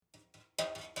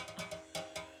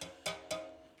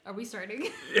Are we starting?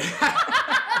 Sorry.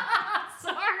 I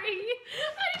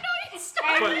didn't know you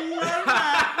started. I love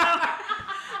that.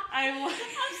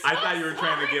 I thought you were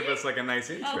trying to give us like a nice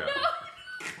intro. Oh, no.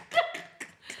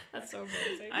 That's so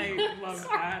amazing. I love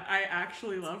that. I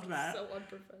actually loved that. So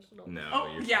unprofessional. No. Oh,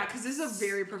 yeah, because this is a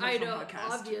very professional podcast.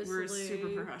 Obviously. We're super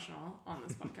professional on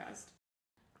this podcast.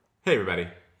 Hey, everybody.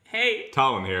 Hey.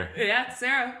 Talon here. Yeah, it's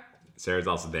Sarah. Sarah's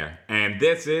also there. And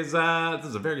this is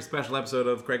a very special episode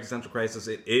of Craig's Essential Crisis.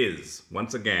 It is,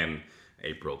 once again,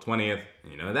 April 20th.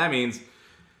 And you know what that means.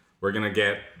 We're going to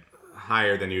get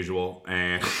higher than usual.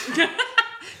 And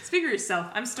Speak for yourself.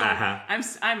 I'm stone. Uh-huh.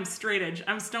 I'm straight edge.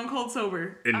 I'm stone cold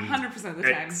sober 100% of the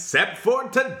time. except for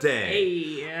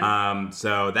today. Hey.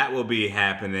 So that will be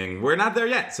happening. We're not there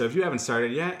yet. So if you haven't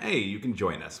started yet, hey, you can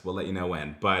join us. We'll let you know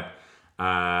when. But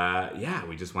yeah,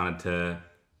 we just wanted to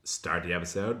start the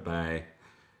episode by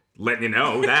letting you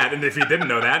know that. And if you didn't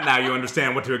know that, now you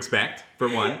understand what to expect, for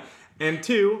one. And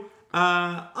two,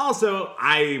 also,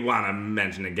 I want to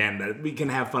mention again that we can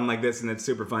have fun like this, and it's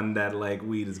super fun that, like,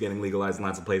 weed is getting legalized in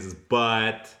lots of places,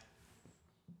 but,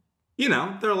 you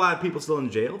know, there are a lot of people still in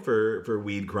jail for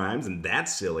weed crimes, and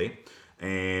that's silly.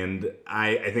 And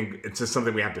I think it's just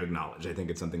something we have to acknowledge. I think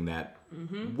it's something that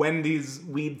when these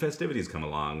weed festivities come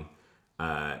along,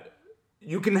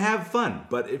 you can have fun,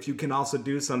 but if you can also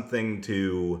do something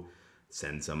to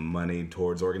send some money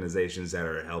towards organizations that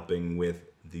are helping with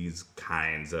these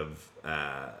kinds of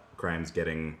crimes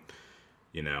getting,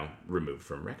 you know, removed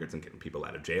from records and getting people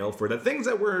out of jail for the things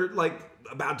that we're, like,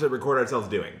 about to record ourselves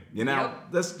doing, you know?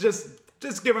 Yep. That's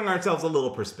just giving ourselves a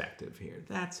little perspective here.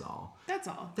 That's all. That's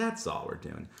all. That's all we're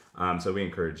doing. So we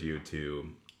encourage you to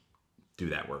do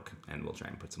that work, and we'll try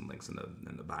and put some links in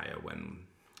the bio when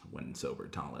sober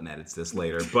Talon edits this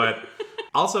later. But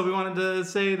also, we wanted to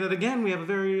say that, again, we have a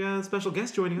very special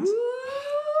guest joining us.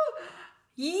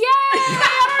 Yay!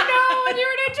 I don't know when you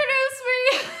were to introduce me.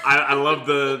 I love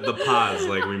the pause.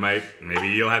 Like, maybe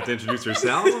you'll have to introduce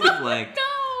yourself. Like, No.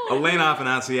 Elena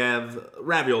Afanasiev,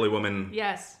 Ravioli Woman,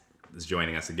 Yes. is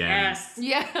joining us again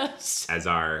Yes. as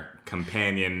our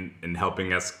companion in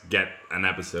helping us get an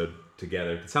episode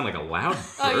together. It sounds like a loud burp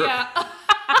Oh, yeah.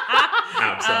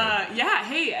 outside. Yeah,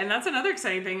 hey, and that's another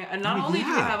exciting thing. And not only do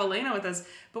we yeah. have Elena with us,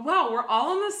 but wow, we're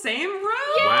all in the same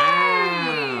room.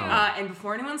 Wow. And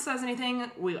before anyone says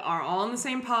anything, we are all in the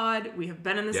same pod. We have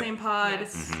been in the Yep. same pod.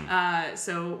 Yes.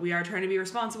 So we are trying to be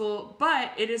responsible.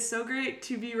 But it is so great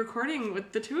to be recording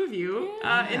with the two of you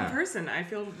in person. I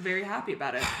feel very happy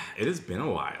about it. It has been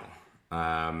a while.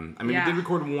 I mean, Yeah. we did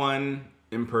record one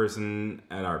in person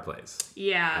at our place.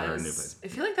 Yeah. At it our was- new place. I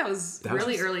feel like that was That was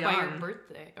really just early By on.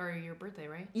 your birthday,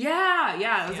 right? Yeah,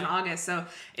 it was in Yeah. August, so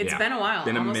it's Yeah. been a while,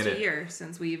 Been a almost minute. a year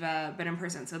since we've been in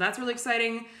person, so that's really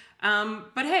exciting.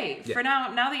 But hey, Yeah. for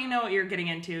now that you know what you're getting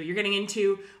into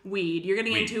weed, you're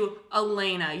getting Weed. into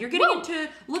Elena, you're getting into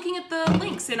looking at the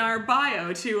links in our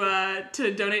bio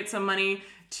to donate some money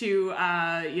to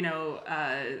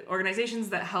organizations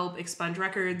that help expunge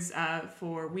records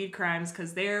for weed crimes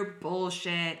because they're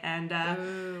bullshit and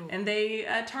they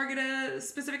target a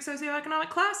specific socioeconomic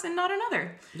class and not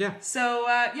another. Yeah. So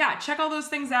check all those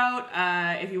things out.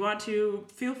 If you want to,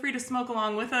 feel free to smoke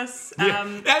along with us. Yeah.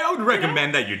 I would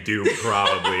recommend that you do,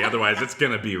 probably. Otherwise, it's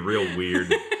going to be real weird.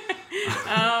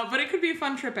 But it could be a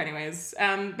fun trip anyways.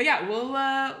 But yeah,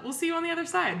 we'll see you on the other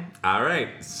side. All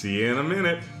right. See you in a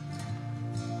minute.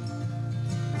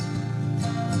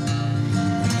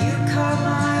 You caught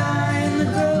my eye in the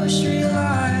grocery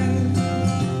line,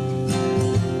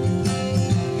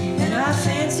 and I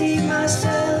fancied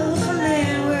myself a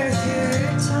man worth your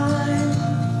time,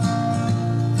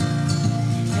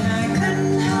 and I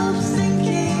couldn't help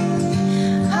thinking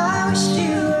I wished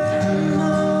you were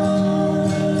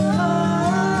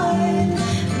mine, a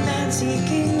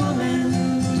man-seeking woman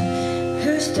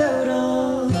whose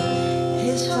total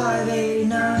is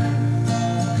 589.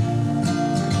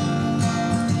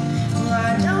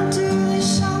 I don't do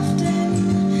this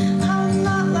often. I'm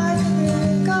not like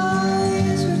other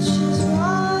guys, which is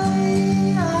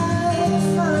why I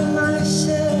find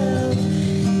myself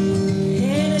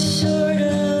in a sort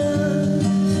of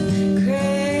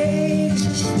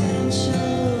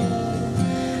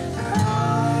existential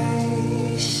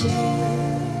crisis.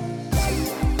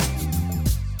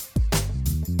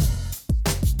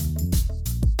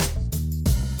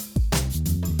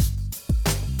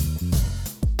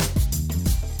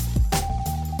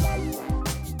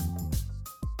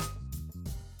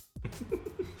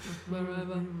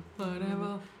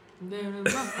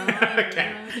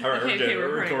 Okay. All right, we're good.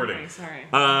 We're recording. Sorry.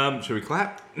 Should we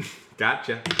clap?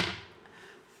 Gotcha.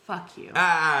 Fuck you.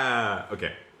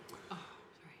 Okay.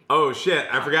 Oh shit!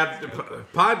 I forgot the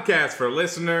podcast for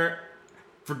listener.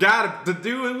 Forgot to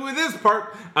do with this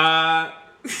part.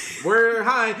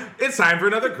 It's time for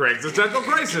another Existential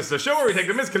Crisis, the show where we take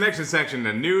the misconnection section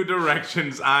in new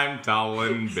directions. I'm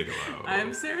Talon Bigelow.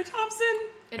 I'm Sarah Thompson.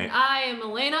 And I am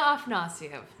Elena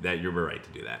Afnasiev. That you were right to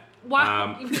do that.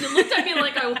 Wow, you looked at me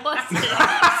like I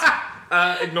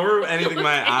wasn't. Ignore anything looked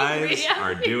my angry eyes at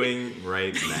are me. doing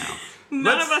right now.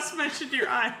 None of us mentioned your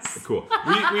eyes. Cool.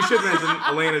 We should mention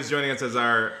Elena's joining us as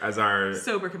our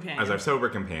Sober companion. As our sober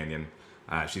companion.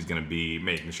 She's gonna be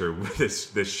making sure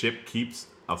this ship keeps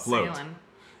afloat. Sailing.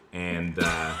 And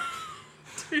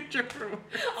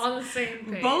On the same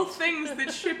page. both things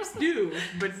that ships do,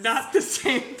 but not the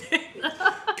same thing.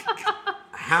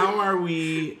 how are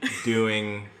we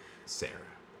doing, Sarah?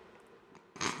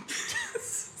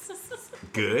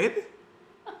 Good?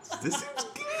 This seems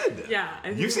good. Yeah. I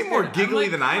think You it's seem more good. giggly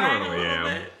I'm, than I crying a normally little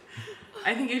am. bit.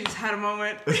 I think I just had a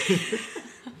moment.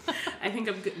 I think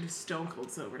I'm getting stone cold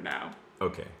sober now.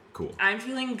 Okay, cool. I'm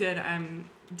feeling good. I'm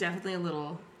definitely a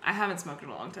little. I haven't smoked in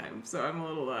a long time, so I'm a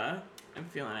little. I'm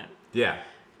feeling it. Yeah.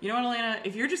 You know what, Elena?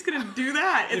 If you're just gonna do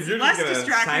that, If it's you're less just gonna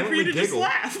distracting for you to silently just giggle.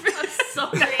 laugh.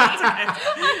 Sorry.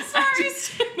 I'm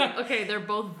sorry. Okay, they're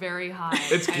both very high.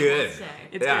 It's I will good. say.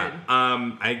 It's yeah. good.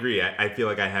 I agree. I feel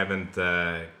like I haven't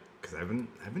because I've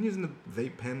been using the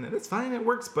vape pen and it's fine, it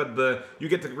works, but you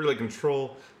get to really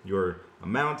control your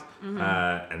amount,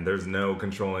 and there's no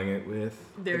controlling it with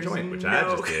There's the joint, which no I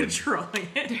just did. controlling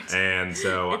it. And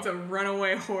so It's a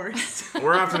runaway horse.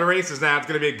 we're off to the races now. It's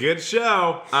gonna be a good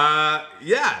show.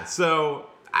 Yeah. So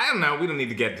I don't know. We don't need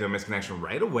to get to a misconnection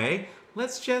right away.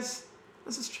 Let's just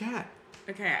chat.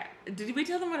 Okay, did we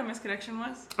tell them what a misconnection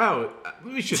was? Oh,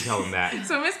 we should tell them that.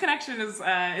 So misconnection is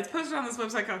it's posted on this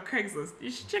website called Craigslist.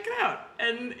 You should check it out.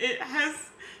 And it has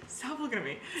stop looking at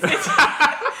me.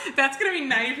 That's gonna be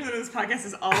 90% of this podcast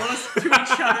is all of us to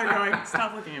each other going,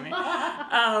 stop looking at me.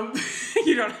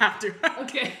 You don't have to.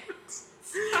 Okay.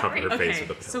 Cover her face Okay,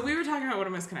 with a so pillow. we were talking about what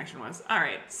a misconnection was. All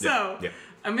right, so Yeah.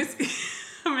 a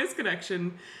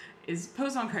misconnection is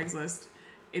posted on Craigslist.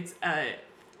 It's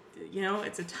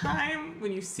it's a time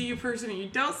when you see a person and you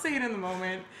don't say it in the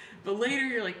moment, but later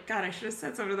you're like, God, I should have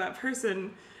said something to that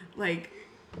person, like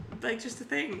just a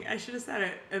thing. I should have said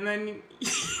it, and then.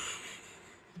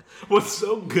 What's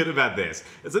so good about this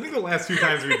is I think the last few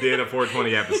times we did a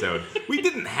 420 episode, we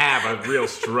didn't have a real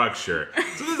structure.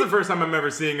 So this is the first time I'm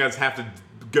ever seeing us have to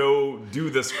go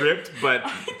do the script, but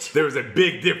there's a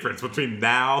big difference between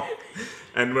now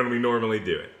and when we normally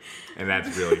do it. And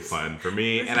that's really fun for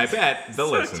me, and I bet the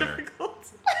so listener. difficult.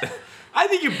 I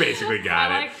think you basically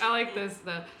got it. I like this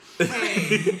though.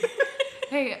 Hey,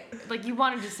 hey, like you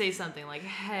wanted to say something like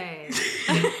hey,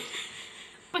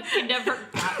 but you never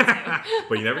got to.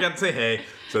 But you never got to say hey.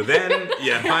 So then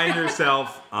you find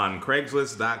yourself on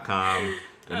Craigslist.com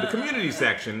in the community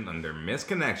section under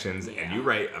misconnections, and you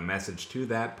write a message to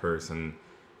that person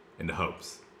in the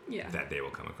hopes Yeah. that they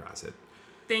will come across it.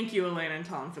 Thank you, Elena and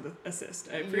Tom, for the assist.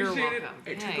 I You're appreciate it. welcome.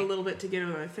 It took Hey. a little bit to get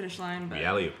over the finish line, but We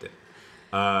alley-ooped it.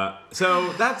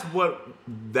 So that's what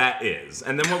that is.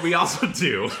 And then what we also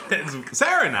do is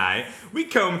Sarah and I, we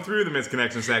comb through the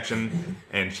misconnection section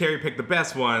and cherry pick the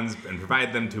best ones and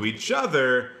provide them to each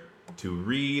other to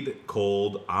read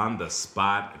cold on the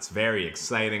spot. It's very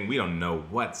exciting. We don't know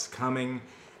what's coming.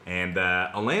 And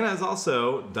Elena has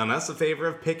also done us a favor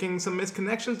of picking some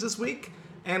misconnections this week.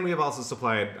 And we have also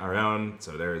supplied our own,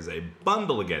 so there is a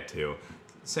bundle to get to.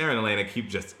 Sarah and Elena keep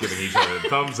just giving each other a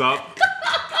thumbs up.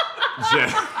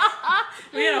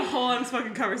 we had a whole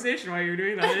unspoken conversation while you were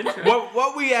doing that intro.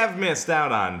 What we have missed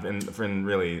out on, and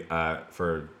really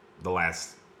for the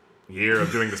last year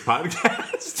of doing this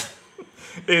podcast,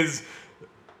 is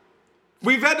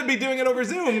we've had to be doing it over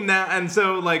Zoom now, and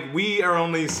so like we are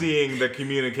only seeing the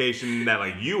communication that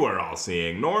like you are all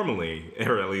seeing normally,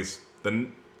 or at least the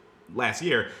last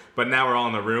year. But now we're all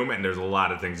in the room, and there's a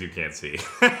lot of things you can't see,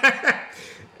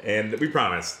 and we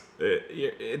promise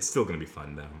it's still gonna be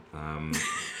fun though.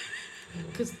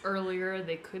 Because earlier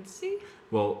they could see.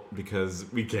 Well, because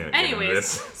we can't. get into Anyways,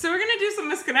 this. so we're gonna do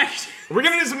some misconnections. We're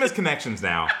gonna do some misconnections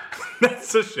now.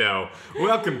 That's the show.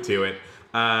 Welcome to it.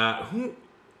 I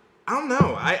don't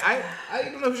know. I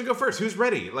don't know who should go first. Who's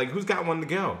ready? Like, who's got one to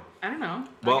go? I don't know.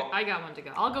 Well, I got one to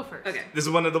go. I'll go first. Okay. this is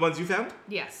one of the ones you found?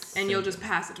 Yes. And you'll just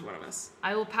pass it to one of us.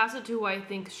 I will pass it to who I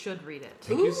think should read it.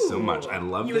 Thank you so much. I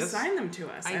love You this. assigned them to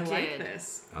us. I like did.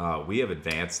 this. We have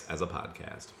advanced as a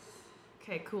podcast.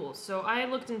 Okay, cool. So I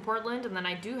looked in Portland, and then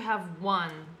I do have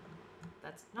one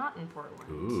that's not in Portland.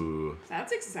 Ooh.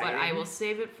 That's exciting. But I will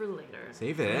save it for later.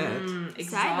 Save it. Say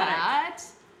Exotic. that.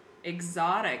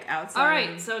 Exotic outside. All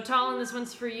right, so Talon, this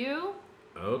one's for you.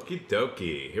 Okie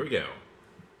dokie. Here we go.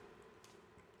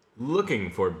 Looking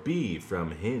for B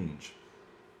from Hinge.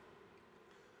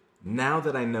 Now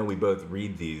that I know we both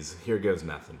read these, here goes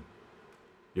nothing.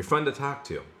 You're fun to talk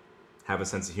to. Have a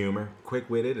sense of humor,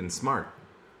 quick-witted, and smart.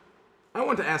 I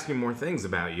want to ask you more things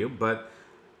about you, but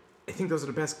I think those are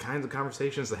the best kinds of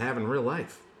conversations to have in real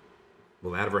life.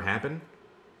 Will that ever happen?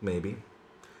 Maybe.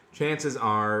 Chances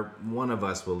are one of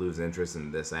us will lose interest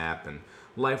in this app, and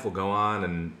life will go on,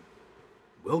 and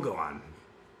will go on,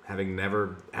 having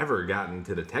never, ever gotten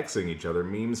to the texting each other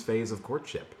memes phase of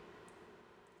courtship.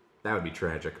 That would be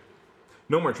tragic.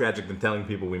 No more tragic than telling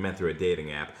people we met through a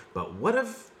dating app, but what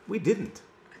if we didn't?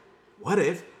 What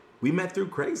if we met through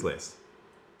Craigslist?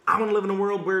 I want to live in a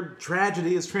world where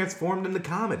tragedy is transformed into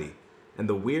comedy, and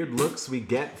the weird looks we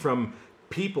get from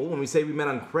people when we say we met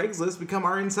on Craigslist become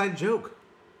our inside joke.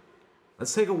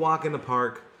 Let's take a walk in the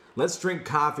park. Let's drink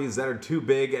coffees that are too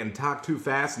big and talk too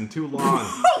fast and too long.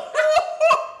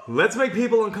 Let's make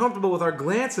people uncomfortable with our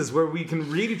glances where we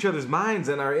can read each other's minds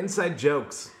and our inside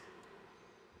jokes.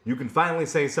 You can finally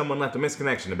say someone left a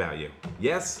misconnection about you.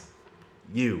 Yes,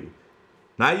 you.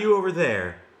 Not you over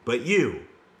there, but you.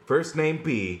 First name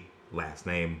B, last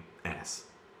name S.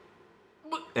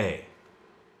 A.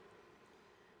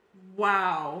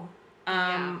 Wow.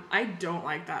 Yeah. I don't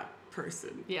like that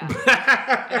person. Yeah.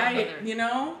 I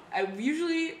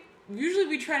usually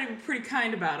we try to be pretty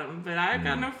kind about them, but I've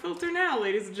got no filter now,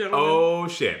 ladies and gentlemen. Oh,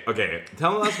 shit. Okay,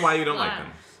 tell us why you don't like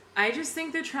them. I just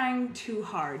think they're trying too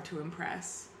hard to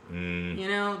impress. You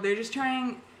know, they're just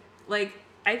trying, like,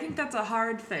 I think that's a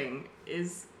hard thing,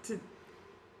 is to...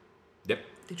 Yep.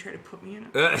 They try to put me in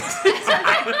it.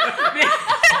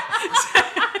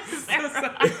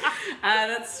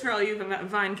 That's for all you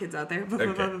Vine kids out there. Vine.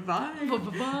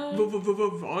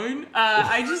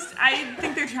 I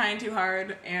think they're trying too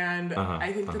hard, and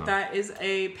I think that is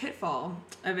a pitfall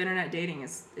of internet dating,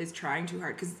 is trying too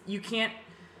hard, because you can't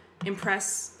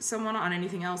impress someone on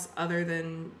anything else other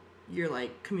than your,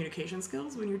 like, communication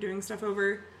skills when you're doing stuff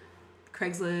over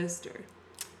Craigslist or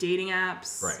dating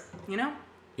apps. Right. You know?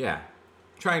 Yeah.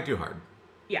 Trying too hard.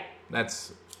 Yeah.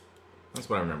 That's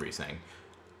what I remember you saying.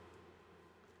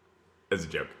 As a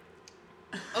joke.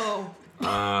 Oh.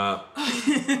 Wow.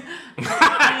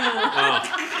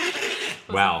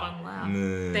 fun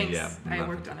laugh. Thanks. Yeah, I nothing.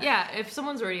 worked on it. Yeah, if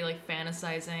someone's already like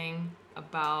fantasizing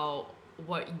about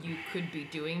what you could be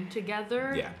doing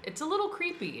together, Yeah. it's a little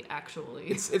creepy, actually.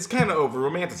 It's kind of over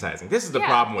romanticizing. This is the Yeah.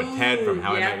 problem with Ted from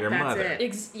How I yeah, Met Your that's Mother.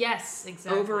 it. Yes,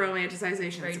 exactly. Over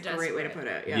romanticization Very is a great way to put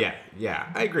desperate. it. Yeah,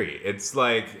 I agree. It's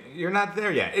like you're not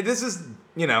there yet. This is,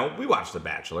 we watched The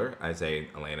Bachelor. I say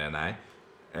Elena and I,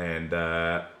 and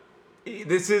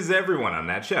this is everyone on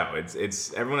that show.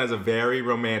 It's everyone has a very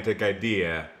romantic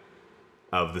idea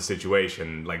of the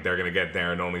situation. Like they're gonna get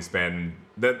there and only spend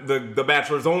the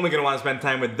Bachelor's only gonna want to spend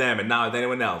time with them and not with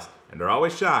anyone else. And they're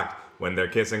always shocked when they're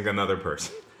kissing another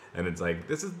person. And it's like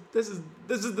this is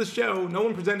the show. No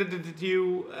one presented it to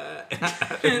you.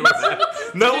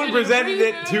 No one presented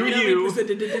it to you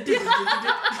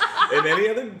in any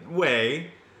other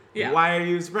way. Yeah. Why are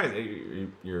you surprised?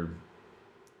 You're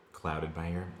clouded by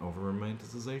your over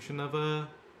romanticization of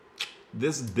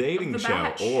this dating Of the show,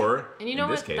 Batch. or And you know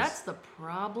in this what? case, That's the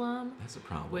problem. that's a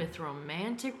problem. With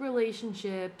romantic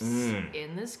relationships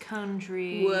in this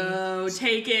country. Whoa,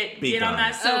 take it. Speak Get on on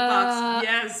that it. soapbox.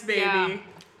 Yes, baby.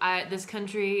 Yeah. This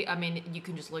country, I mean, you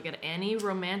can just look at any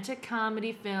romantic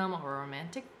comedy film or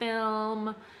romantic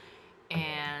film,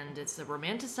 and it's a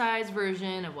romanticized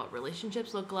version of what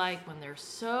relationships look like when they're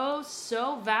so,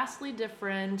 so vastly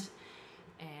different.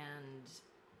 And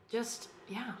just,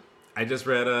 yeah. I just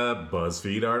read a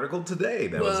BuzzFeed article today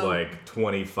that was Whoa. like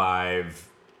 25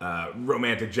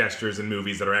 romantic gestures in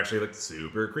movies that are actually like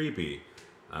super creepy.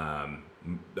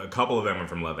 A couple of them are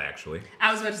from Love Actually.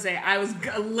 I was about to say,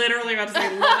 literally about to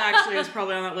say Love Actually was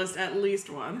probably on that list at least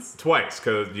once. Twice,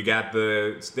 because you got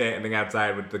the standing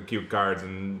outside with the cute cards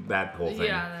and that whole thing.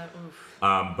 Yeah, that,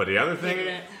 oof. But the other thing Hated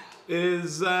it.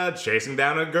 is chasing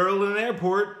down a girl in an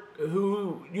airport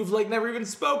who you've like never even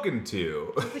spoken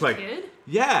to. The kid?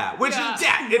 Yeah, which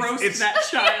Yeah. is Roast it's that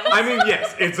child. I mean,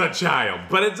 yes, it's a child,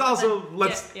 but it's also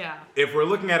Yeah. if we're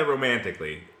looking at it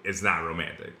romantically, it's not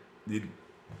romantic.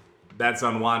 That's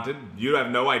unwanted. You have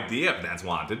no idea if that's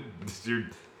wanted. You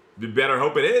better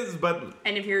hope it is, but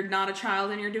And if you're not a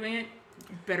child and you're doing it,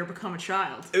 you better become a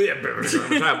child. yeah, better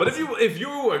become a child. But if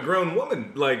you're a grown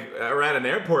woman, like are at an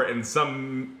airport and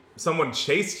someone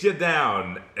chased you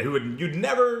down who you'd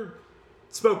never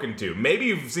spoken to, maybe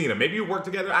you've seen them, maybe you work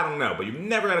together, I don't know, but you've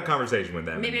never had a conversation with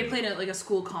them. Maybe I played at like a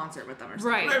school concert with them or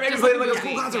something. Right. Maybe you Just played like like a a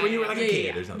school movie. concert when you were like a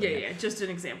kid Yeah. or something. Just an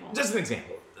example. Just an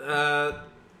example.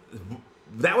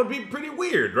 that would be pretty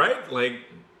weird, right? Like,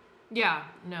 Yeah,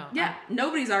 no. Yeah,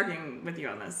 nobody's arguing with you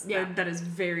on this. Yeah. That is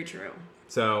very true.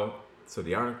 so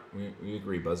we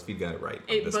agree. BuzzFeed got it right.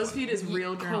 on this BuzzFeed one. is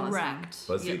real journalism. Correct.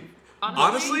 BuzzFeed. Yeah.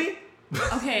 Honestly,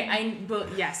 Okay,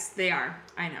 but yes, they are.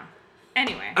 I know.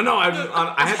 Anyway. no, I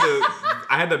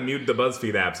had to mute the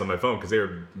BuzzFeed apps on my phone because they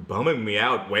were bumming me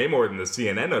out way more than the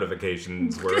CNN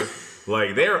notifications were.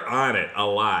 Like, they're on it a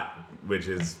lot, which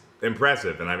is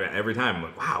impressive. And every time I'm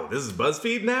like, wow, this is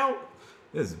BuzzFeed now?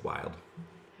 This is wild.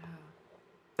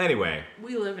 Anyway,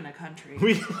 We live in a country.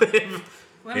 we live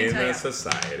Let me in tell a ya.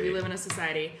 society. We live in a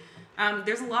society.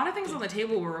 There's a lot of things on the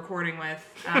table we're recording with.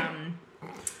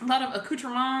 A lot of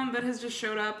accoutrement that has just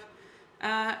showed up.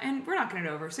 And we're knocking it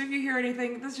over. So if you hear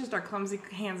anything, this is just our clumsy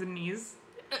hands and knees.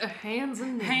 Hands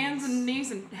and knees. Hands and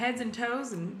knees and heads and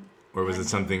toes and... Or was it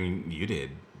something you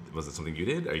did? Was it something you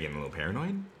did? Are you getting a little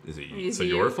paranoid? Is it Is so it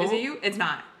your you? fault? Is it you? It's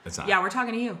not. It's not. Yeah, we're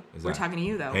talking to you. It's We're not. talking to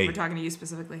you, though. Hey. We're talking to you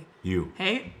specifically. You.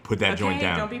 Hey? Put that joint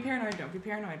down. Don't be paranoid. Don't be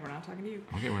paranoid. We're not talking to you.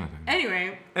 Okay, we're not talking.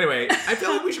 Anyway, Anyway, I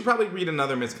feel like we should probably read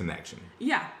another misconnection.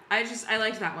 yeah. I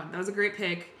liked that one. That was a great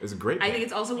pick. It was a great I pick. think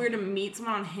it's also weird to meet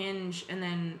someone on Hinge and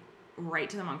then write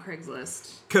to them on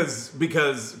Craigslist.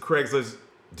 Because Craigslist,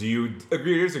 do you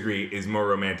agree or disagree, is more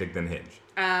romantic than Hinge?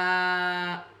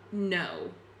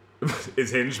 No. Is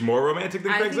Hinge more romantic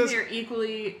than I think Craigslist? they're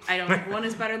equally. I don't think one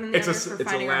is better than the It's a other s- for it's a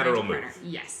finding lateral romantic move. partner.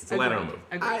 Yes, It's a lateral agreed. move.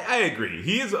 Agreed. I agree.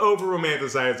 He is over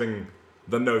romanticizing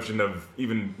the notion of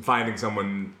even finding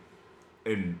someone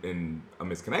in a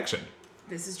misconnection.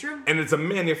 This is true. And it's a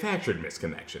manufactured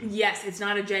misconnection. Yes, it's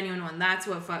not a genuine one. That's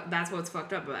what's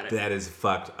fucked up about it. That is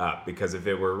fucked up because if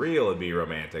it were real, it'd be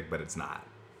romantic, but it's not.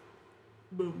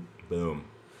 Boom. Boom.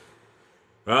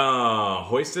 Oh,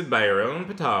 hoisted by your own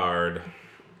petard.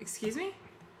 Excuse me?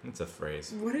 It's a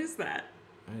phrase. What is that?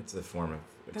 It's a form of.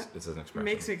 It's an expression.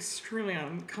 Makes me extremely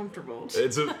uncomfortable.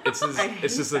 It's hate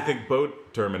just I that. think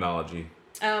boat terminology.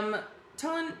 Tolan,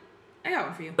 I got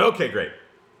one for you. Okay, great.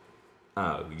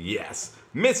 Oh yes,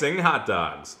 missing hot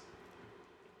dogs,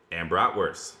 and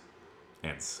bratwurst,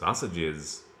 and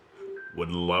sausages.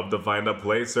 Would love to find a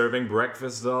place serving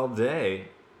breakfast all day.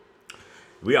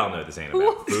 We all know this ain't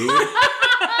about food.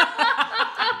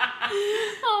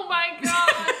 Oh my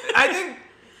god. I think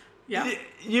Yeah.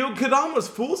 you could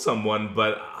almost fool someone,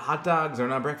 but hot dogs are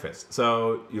not breakfast.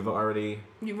 So you've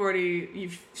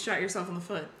You've shot yourself in the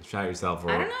foot. shot yourself.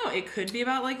 I don't know. It could be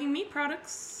about liking meat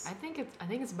products. I think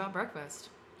it's about breakfast.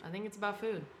 I think it's about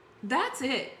food. That's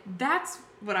it. That's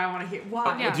what I want to hear.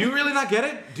 Why? Yeah. Do you really not get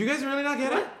it? Do you guys really not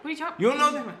get it? What are you talking? You don't What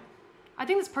are you know? talking I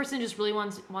think this person just really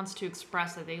wants to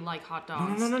express that they like hot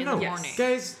dogs No, in no. the Yes. morning.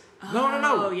 Guys, about?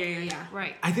 no. Oh, yeah.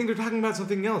 Right. I think they're talking about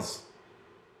something else.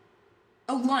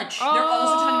 Oh, lunch. They're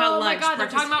also talking about Oh my lunch. God, they're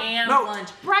breakfast talking about- and No. lunch.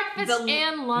 Breakfast The-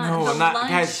 and lunch. No, The I'm not- lunch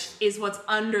guys. is what's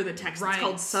under the text. Right. It's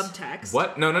called subtext.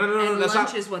 What? No. And That's lunch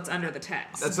not. is what's under the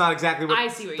text. That's not exactly what. I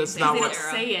see what you're that's saying. not They what.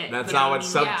 don't say it. That's but not I what mean,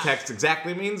 subtext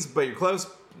exactly means, but you're close.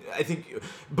 I think,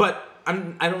 but I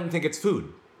don't think it's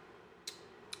food.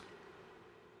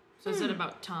 So is it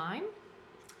about time?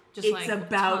 Just It's like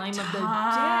about time.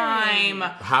 time. Of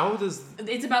the day. How does?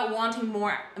 It's about wanting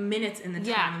more minutes in the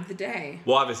Yeah. time of the day.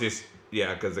 Well, obviously,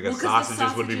 because I guess Well, 'cause the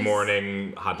sausages would be sausages-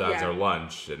 morning, hot dogs Yeah. are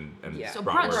lunch, and Yeah. So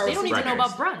bratwurst brunch. They is don't even know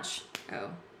about breakfast. brunch.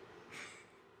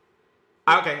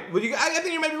 Oh. Okay, well, I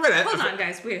think you might be right. Hold on,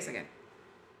 guys. Wait a second.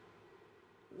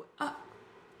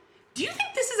 Do you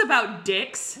think this is about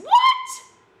dicks? What?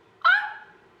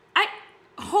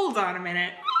 Hold on a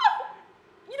minute.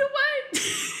 You know what?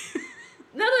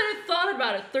 Now that I've thought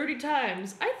about it 30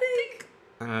 times, I think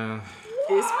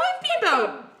This might be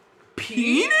about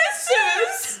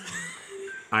penises.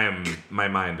 My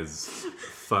mind is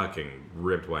fucking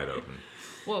ripped wide open.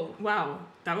 whoa. Wow,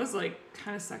 that was like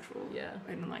kind of sexual. Yeah.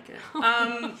 I didn't like it.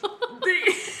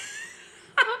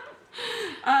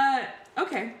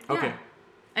 Okay. Yeah. Okay.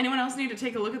 Anyone else need to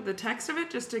take a look at the text of it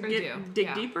just to dig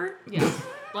yeah. deeper? Yeah.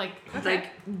 Like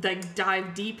Like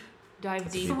dive deep,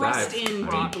 dive deep. thrust dive. in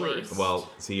Bratwurst. deeply.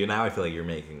 Well, see, now I feel like you're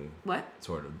making What?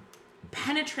 sort of.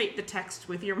 Penetrate the text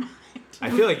with your mind. I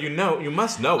feel like you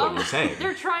must know what you're saying.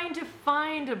 They're trying to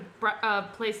find a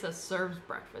place that serves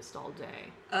breakfast all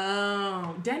day.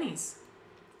 Oh, Denny's.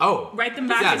 Oh, Write them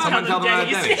back yeah, and someone tell them about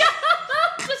Denny's. Denny's.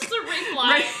 Just a reply.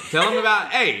 Right. Tell them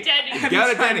about Denny's.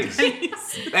 Go to Denny's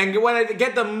and when I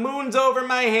get the moons over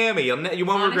my hammy, you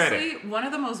won't regret it. Honestly, one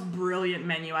of the most brilliant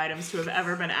menu items to have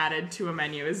ever been added to a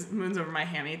menu is moons over my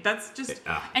hammy. That's just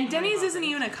and Denny's isn't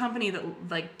even a company that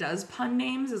like does pun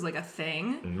names as like a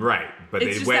thing. Right, but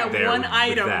It's they just went that there one with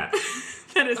item that.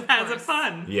 that has a course.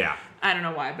 pun. Yeah. I don't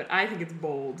know why, but I think it's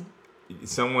bold.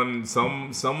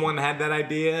 someone had that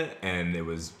idea, and it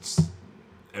was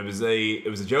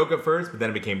a joke at first, but then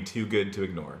it became too good to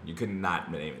ignore. You could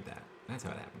not name it that. That's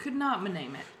how it happened. Could not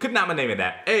name it. Could not name it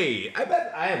that. Hey, I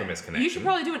bet I have a misconnection. You should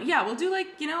probably do it. Yeah, we'll do like,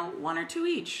 one or two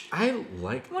each. I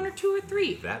like 1 or 2 or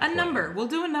 3. that A plan. number. We'll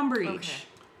do a number each.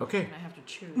 Okay. I have to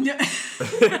choose. Yeah.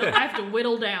 I have to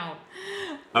whittle down.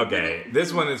 Okay.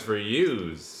 This one is for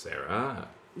you, Sarah.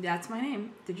 That's my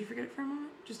name. Did you forget it for a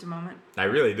moment? Just a moment. I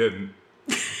really didn't.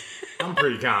 I'm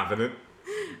pretty confident.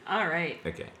 All right.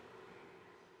 Okay.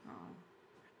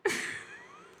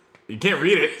 You can't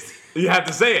read it. You have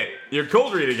to say it. You're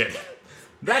cold reading it.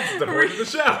 That's the point of the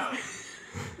show.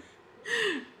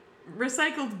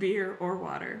 Recycled beer or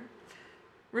water.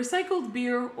 Recycled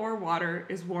beer or water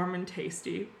is warm and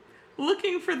tasty.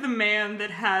 Looking for the man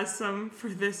that has some for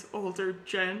this older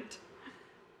gent.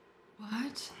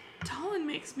 What? Dolan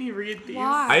makes me read these.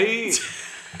 Why?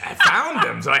 I found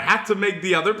them, so I have to make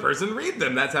the other person read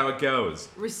them. That's how it goes.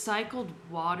 Recycled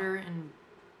water and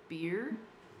beer?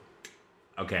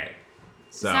 Okay.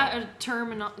 So Is that a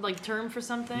term for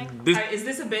something? this, Is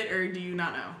this a bit or do you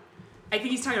not know? I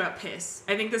think he's talking about piss.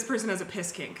 I think this person has a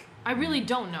piss kink. I really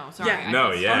don't know. Sorry. Yeah.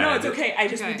 No, yeah. Oh no, it's okay. We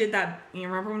Okay. did that. You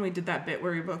remember when we did that bit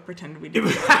where we both pretended we did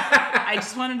that? I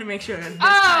just wanted to make sure that this time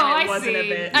I it wasn't a see.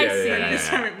 bit. I Yeah, see. yeah, yeah, This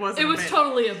time it wasn't. It was a bit.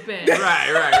 totally a bit.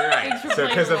 right. Thanks for So, playing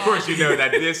because of along. course you know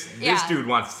that this Yeah. dude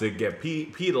wants to get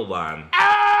peedled on.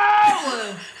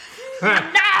 Ow! Which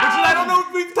I don't know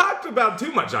if we've talked about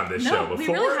too much on this show No,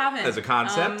 before. we really haven't. As a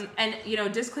concept. And,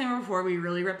 disclaimer before we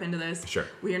really rip into this. Sure.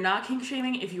 We are not kink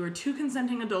shaming. If you are two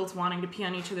consenting adults wanting to pee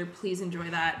on each other, please enjoy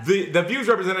that. The views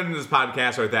represented in this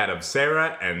podcast are that of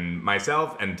Sarah and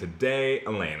myself, and today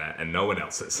Elena, and no one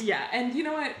else's. Yeah, and you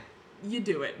know what? You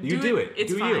do it. You do it.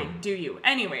 It's Do fine. you. Do you.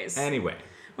 Anyways. Anyway.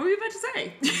 What were you about to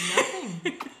say?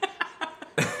 Nothing.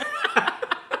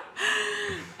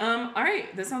 All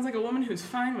right. This sounds like a woman who's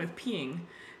fine with peeing.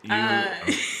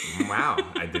 Wow,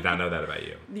 I did not know that about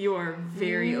you. You're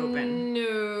very open.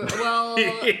 No. Well,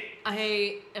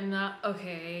 I am not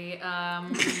okay.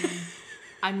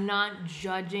 I'm not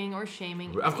judging or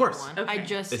shaming Of course. anyone. I Okay.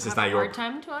 just It's just have not a your- hard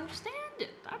time to understand it.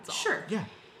 That's all. Sure. Yeah.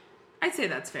 I'd say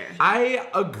that's fair. I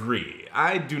agree.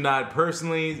 I do not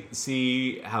personally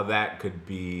see how that could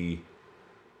be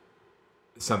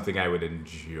something I would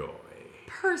enjoy.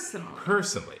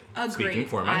 Personally. Agree. Speaking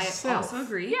for myself. I also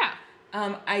agree. Yeah.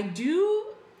 I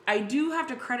do have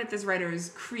to credit this writer's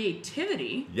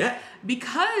creativity Yeah.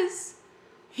 because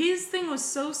his thing was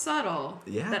so subtle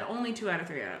Yeah. that only 2 out of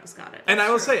 3 of us got it. And I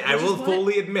will say, I Which is will what-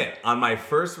 fully admit, on my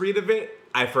first read of it,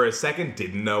 I for a second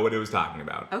didn't know what it was talking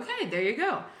about. Okay, there you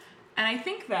go. And I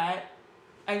think that,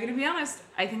 I'm going to be honest,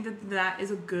 I think that is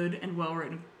a good and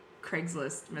well-written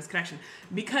Craigslist misconnection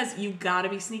because you got to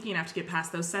be sneaky enough to get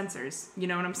past those censors. You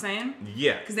know what I'm saying?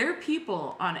 Yeah. Because there are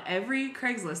people on every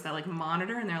Craigslist that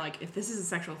monitor and they're like, if this is a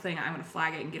sexual thing, I'm going to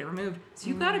flag it and get it removed. So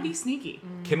you got to be sneaky.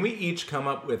 Can we each come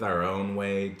up with our own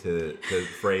way to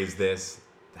phrase this?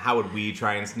 How would we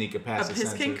try and sneak it past A the piss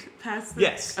censors? kink past the...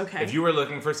 Yes. Okay. If you were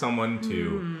looking for someone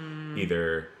to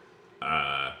either...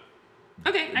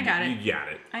 Okay, I got it. You got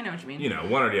it. I know what you mean. You know,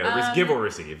 one or the other. Give or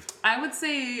receive. I would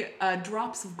say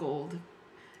drops of gold.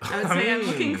 I would say I'm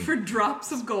looking for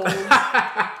drops of gold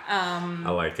I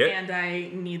like it. and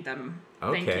I need them.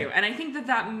 Thank Okay. you. And I think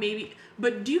that maybe...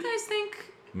 But do you guys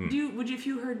think... if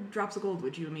you heard drops of gold,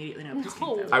 would you immediately know piss kink,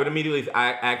 No. though? I would immediately...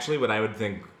 actually, what I would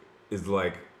think is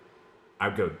like...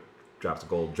 I'd go drops of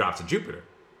gold, drops of Jupiter.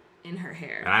 In her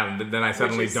hair. And then I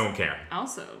suddenly is- don't care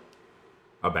Also,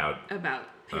 about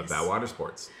piss. water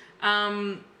sports.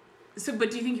 So,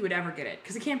 but do you think you would ever get it?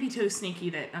 Because it can't be too sneaky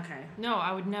that... Okay. No,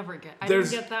 I would never get. I There's-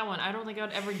 didn't get that one. I don't think I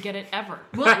would ever get it ever.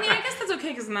 Well, I mean, I guess that's okay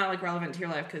because it's not relevant to your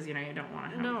life because you don't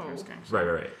want to have No. those kinds.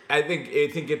 Right. I think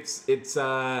it's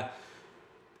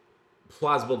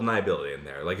plausible deniability in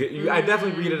there. Like I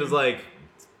definitely read it as like,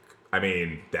 I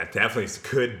mean, that definitely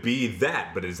could be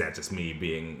that, but is that just me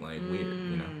being like weird?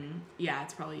 You know, Yeah,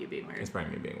 it's probably you being weird. it's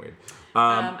probably me being weird.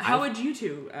 How would you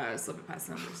two slip it past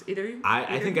the numbers? Either you?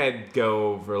 I think I'd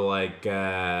go for like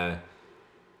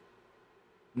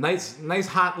nice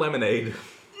hot lemonade.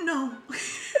 No.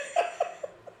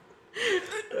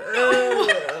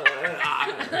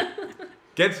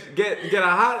 Get a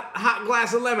hot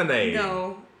glass of lemonade.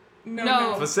 No.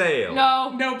 For sale.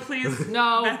 No. No, please.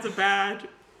 No. That's bad.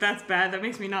 That's bad. That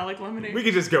makes me not like lemonade. We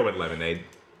could just go with lemonade.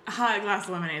 Hot glass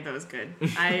of lemonade, that was good.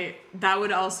 I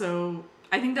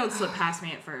think that would slip past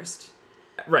me at first.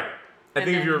 Right. I And think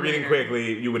if then you were reading later.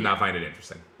 quickly, you would not find it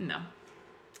interesting. No.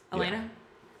 Elena?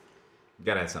 You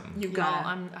gotta have something. You No, got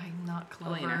I'm not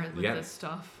clever Elena. with Yeah. this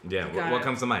stuff. Yeah. got What it.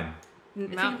 comes to mind?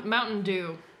 Mountain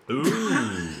Dew.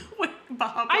 Ooh. Wait,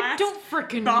 Baja Blast? I don't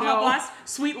freaking Baja know. Blast,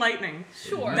 Sweet Lightning.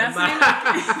 Sure. That's the name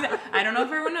of, I don't know if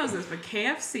everyone knows this, but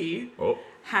KFC Oh.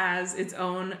 has its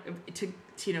own, to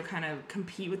kind of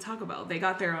compete with Taco Bell. They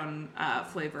got their own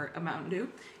flavor of Mountain Dew.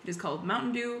 It is called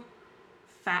Mountain Dew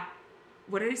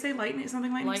what did I say? Lightning?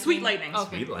 Something lightning? Lightning? Sweet Lightning.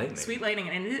 Okay. Sweet lightning. Sweet Lightning.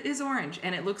 And it is orange.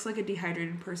 And it looks like a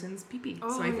dehydrated person's pee-pee.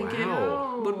 So I think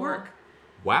wow. it would work.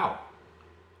 Wow.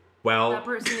 Well, That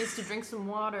person needs to drink some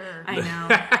water. I know.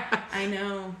 I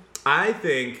know. I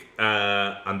think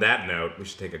on that note, we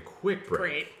should take a quick break.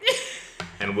 Great.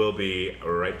 And we'll be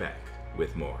right back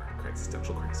with more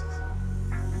Existential Crisis.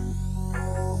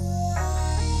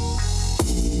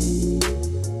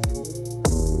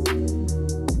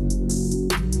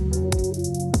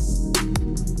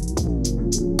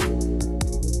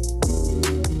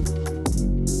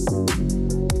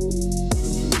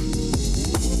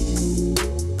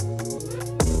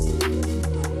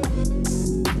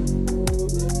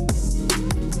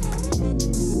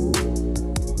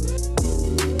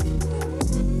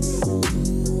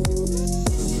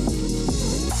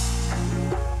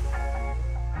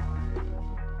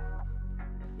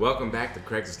 Welcome back to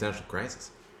Craig's Existential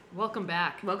Crisis. Welcome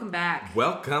back. Welcome back.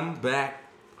 Welcome back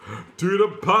to the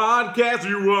podcast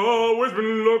you've always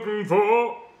been looking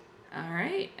for. All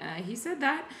right. He said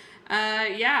that.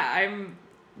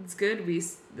 It's good. We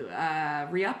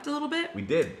re-upped a little bit. We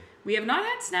did. We have not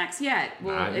had snacks yet.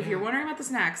 Well, Not if yet. you're wondering about the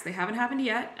snacks, they haven't happened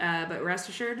yet, but rest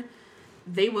assured,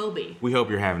 they will be. We hope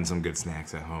you're having some good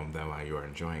snacks at home, though, while you are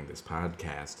enjoying this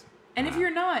podcast. And if you're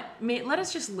not, let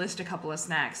us just list a couple of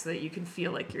snacks so that you can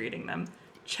feel like you're eating them.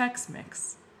 Chex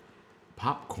Mix,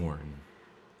 Popcorn,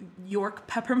 York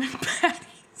peppermint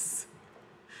patties,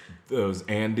 those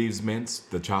Andes mints,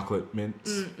 the chocolate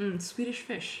mints, Swedish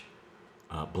fish,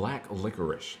 black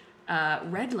licorice,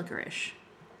 red licorice,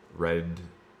 red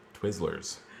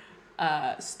Twizzlers,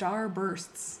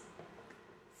 Starbursts,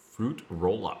 fruit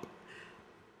roll-up,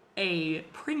 a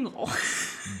Pringle,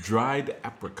 dried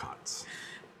apricots,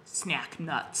 snack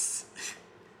nuts,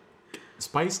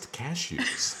 spiced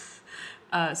cashews,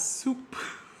 soup,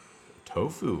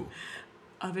 tofu.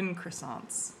 oven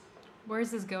croissants. Where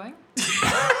is this going?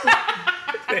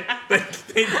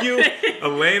 Thank you,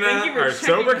 Elena, Thank you for our checking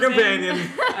sober us in. companion,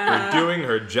 for doing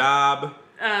her job.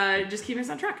 Just keeping us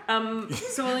on track.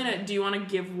 So Elena, do you want to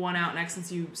give one out next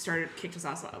since you kicked us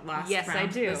off last Yes, I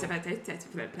round? do.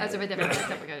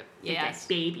 That's Yes.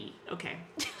 Baby. Okay.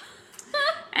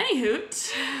 Anywho.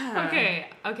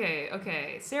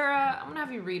 Okay. Sarah, I'm gonna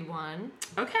have you read one.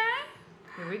 Okay.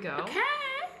 Here we go. Okay.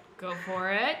 Go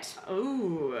for it.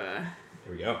 Ooh. Here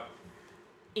we go.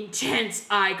 Intense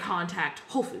eye contact.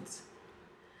 Whole Foods.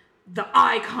 The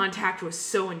eye contact was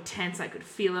so intense I could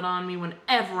feel it on me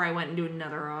whenever I went into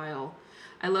another aisle.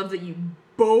 I love that you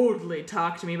boldly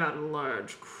talk to me about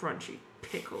large, crunchy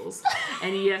pickles.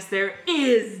 And yes, there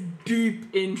is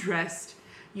deep interest.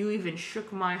 You even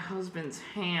shook my husband's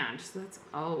hand, so that's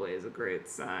always a great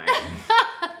sign.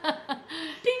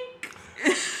 Dink!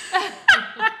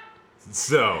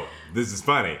 So, this is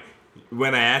funny.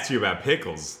 When I asked you about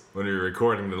pickles when we were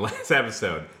recording the last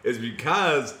episode, is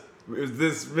because it was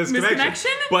this misconnection. Misconnection?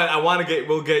 But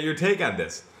we'll get your take on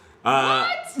this.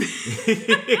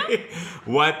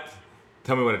 What?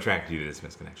 Tell me what attracted you to this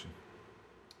misconnection.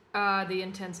 The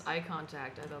intense eye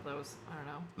contact. I thought that was, I don't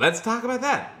know. Let's talk about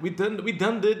that. We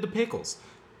done did the pickles.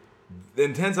 The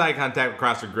intense eye contact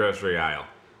across the grocery aisle.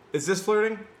 Is this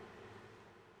flirting?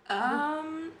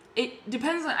 It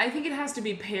depends on, I think it has to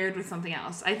be paired with something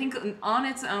else. I think on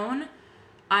its own,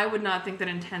 I would not think that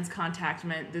intense contact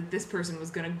meant that this person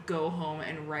was going to go home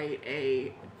and write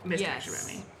a misconnection about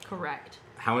me. Correct.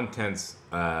 How intense?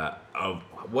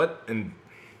 What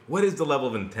is the level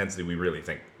of intensity we really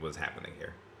think was happening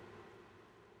here?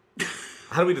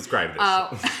 How do we describe this?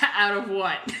 Out of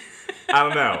what? I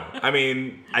don't know. I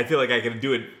mean, I feel like I can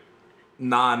do it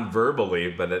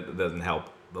non-verbally, but it doesn't help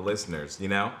the listeners, you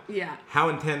know? Yeah. How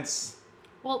intense?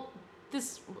 Well,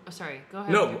 sorry, go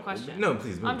ahead with your No, question. no,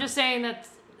 please. Move. I'm just saying that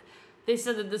they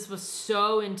said that this was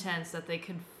so intense that they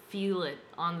could feel it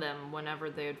on them whenever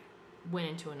they went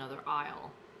into another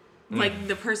aisle. Like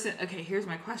the person, okay, here's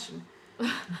my question.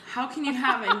 How can you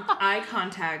have an eye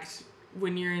contact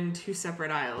when you're in two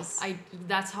separate aisles?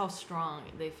 That's how strong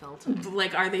they felt it.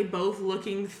 Like, are they both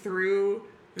looking through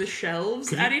the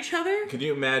shelves at each other? Could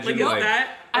you imagine, Like, is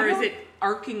that, or is don't- it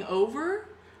arcing over?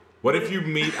 what if you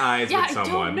meet eyes Yeah, with I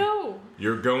someone? don't know.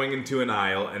 You're going into an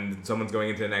aisle, and someone's going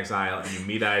into the next aisle, and you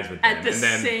meet eyes with them, At the and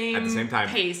then same at the same time,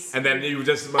 pace. and then you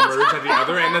just emerge at the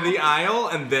other end of the aisle,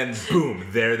 and then boom,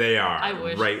 there they are, I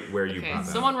wish. right where you Okay, brought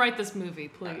them. someone write this movie,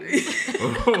 please.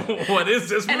 What is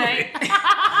this movie? And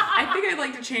I think I'd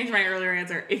like to change my earlier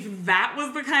answer. If that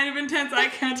was the kind of intense eye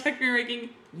contact we were making,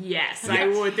 yes, I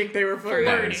would think they were That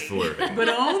flirting. is flirting. But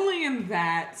only in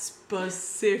that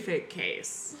specific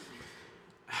case.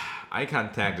 Eye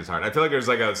contact is hard. I feel like there's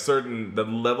like a certain, the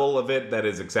level of it that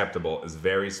is acceptable is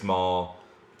very small.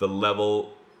 The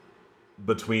level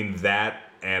between that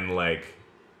and like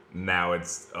now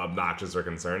it's obnoxious or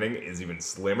concerning is even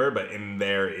slimmer, but in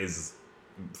there is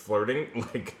flirting.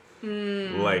 Like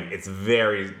it's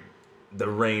very, the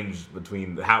range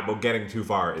between well, getting too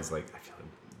far is like, I feel like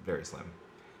very slim.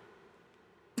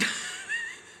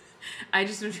 I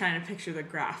just been trying to picture the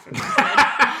graph in my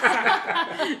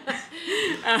head.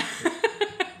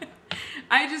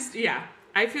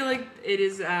 I feel like it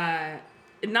is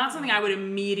not something I would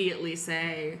immediately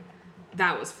say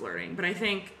that was flirting, but I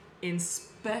think in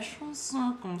special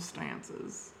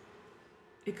circumstances,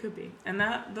 it could be. And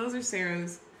those are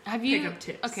Sarah's pickup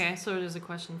tips. Okay, so there's a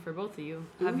question for both of you.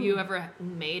 Have you ever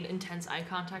made intense eye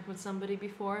contact with somebody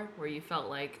before where you felt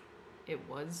like it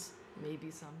was maybe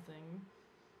something?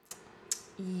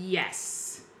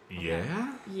 Yes.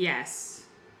 Yeah? Yes.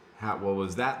 What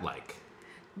was that like?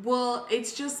 Well,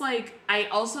 it's just like, I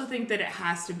also think that it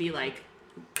has to be like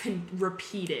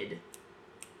repeated.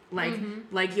 Like,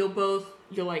 like you'll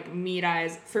like meet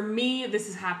eyes. For me, this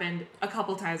has happened a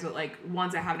couple times, but like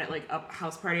once it happened at like a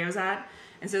house party I was at.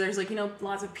 And so there's like,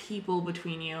 lots of people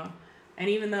between you. And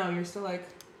even though you're still like,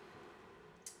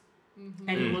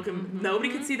 and you look at, nobody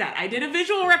could see that. I did a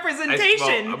visual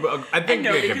representation. I think and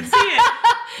nobody they could can. see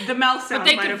it. The mouth sound But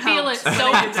they might could have feel helped. it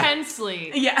so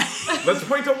intensely. Yeah. Let's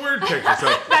point to word picture.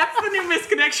 So That's the new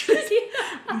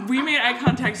misconnection. We made eye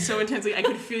contact so intensely, I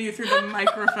could feel you through the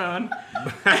microphone.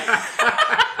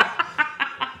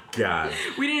 God.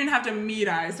 We didn't even have to meet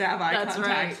eyes to have eye That's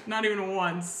contact. right. Not even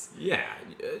once. Yeah,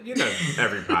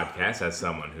 every podcast has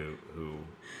someone who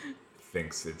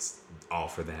thinks it's all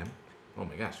for them. Oh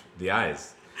my gosh, the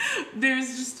eyes. There's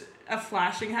just a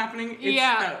flashing happening. It's,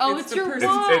 Yeah. It's the your person-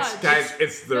 watch. It's guys.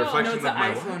 It's the No. reflection No, it's the of my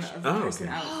iPhone watch. of the person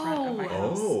okay. out front of my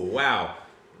house. Oh wow,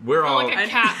 we're all. Like a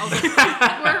cat. I was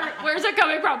like, where's it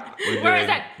coming from? we're Where is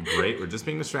doing it? Great. We're just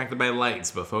being distracted by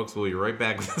lights, but folks, we'll be right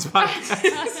back with this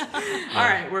podcast. All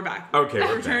right, we're back. Okay,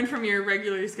 we're Return back. from your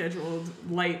regularly scheduled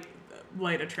light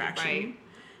attraction.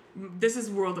 This is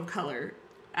World of Color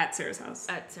at Sarah's house.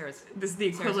 At Sarah's. This is the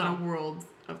equivalent home. of World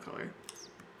of Color.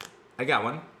 I got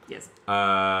one. Yes. Lynn,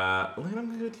 I'm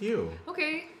gonna go with you.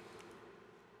 Okay.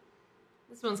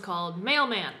 This one's called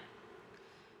Mailman.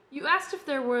 You asked if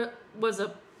there was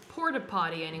a porta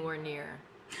potty anywhere near.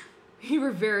 You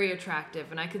were very attractive,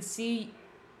 and I could see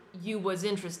you was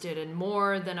interested in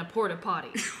more than a porta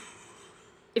potty.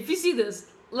 If you see this,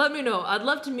 let me know. I'd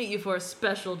love to meet you for a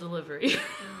special delivery. Is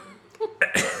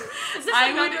this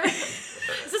another?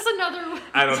 Is this another?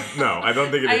 I don't know. I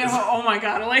don't think it is. Oh my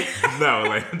god, like No,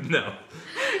 no.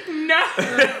 no.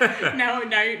 Now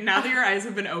that your eyes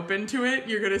have been opened to it,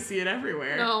 you're gonna see it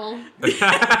everywhere. No.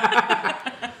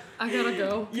 I gotta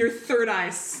go. Your third eye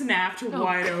snapped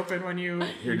wide open when you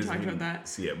Here talked about that.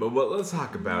 See it, but let's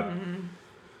talk about.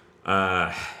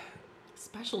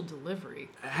 Special delivery.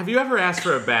 Have you ever asked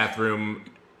for a bathroom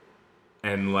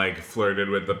and like flirted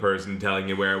with the person telling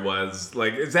you where it was?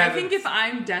 Like, is that? I think if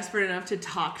I'm desperate enough to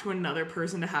talk to another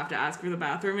person to have to ask where the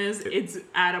bathroom is, it's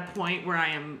at a point where I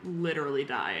am literally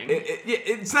dying.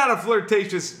 it's not a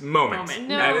flirtatious moment.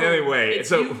 No. Anyway, It's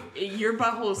so your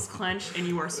butthole is clenched and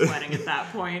you are sweating at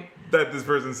that point. that this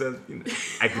person says,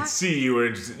 I could see you were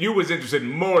interested. You was interested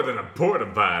in more than a porta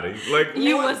potty. Like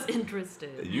You what? was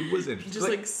interested. You was interested. Just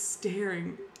like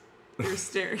staring. You're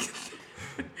staring.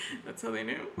 That's how they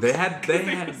knew. they had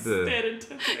the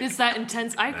It's that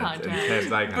intense eye contact. intense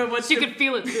eye contact. But what's You could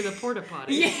feel it through the porta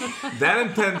potty. That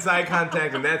intense eye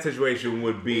contact in that situation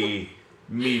would be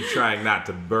me trying not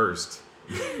to burst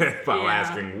while Yeah.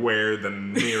 asking where the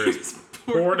nearest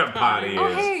porta potty is.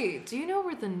 Oh, hey, do you know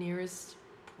where the nearest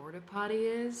porta potty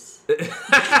is?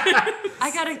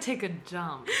 I gotta take a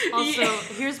dump. Also,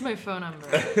 here's my phone number.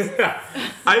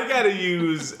 I gotta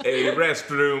use a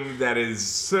restroom that is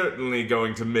certainly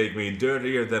going to make me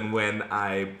dirtier than when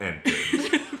I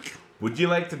entered. Would you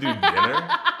like to do dinner?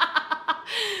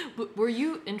 Were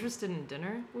you interested in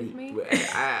dinner with me?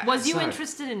 I- Was you sorry.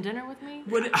 interested in dinner with me?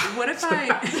 What if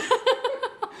I...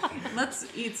 Let's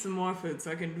eat some more food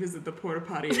so I can visit the porta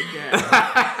potty again.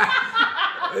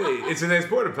 Hey, it's a nice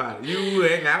porta potty. You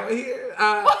hang out here?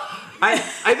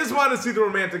 I just want to see the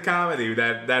romantic comedy.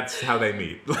 That's how they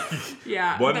meet. Like,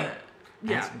 Yeah. one,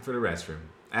 Yeah. asking for the restroom.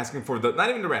 Asking for the, not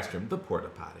even the restroom, the porta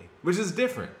potty. Which is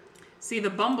different. See, the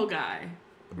Bumble guy.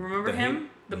 Remember The him?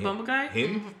 The Bumble guy?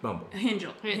 Hinge? Bumble.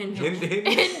 Hingel. Hinge.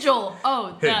 Hingel.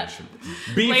 Oh, that Hinge.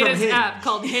 B from latest Hinge. app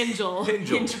called Hingel.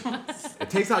 Hingel. It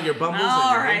takes out your bumbles All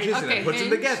and your right. hinges and Okay, it puts them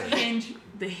Hinge. together.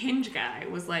 The Hinge guy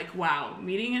was like, wow,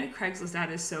 meeting a Craigslist ad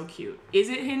is so cute. Is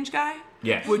it Hinge guy?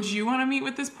 Yes. Would you want to meet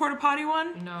with this porta potty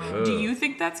one? No. Do you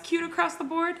think that's cute across the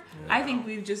board? I think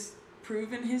we've just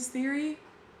proven his theory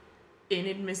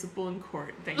inadmissible in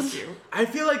court. Thank you. I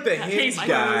feel like the Hinge case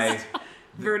guy...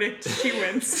 Verdict, she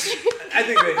wins. I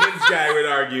think the Hinge guy would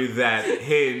argue that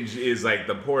Hinge is like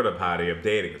the porta potty of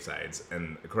dating sites,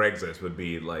 and Craigslist would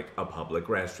be like a public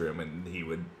restroom, and he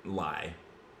would lie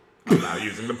about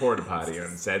using the porta potty and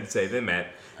instead say they met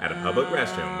at a public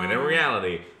restroom, when in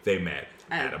reality they met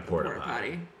at a porta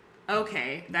potty.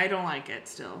 Okay, I don't like it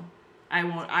still.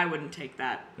 I wouldn't take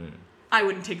that. I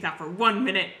wouldn't take that for 1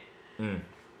 minute.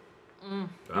 Oh,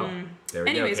 there we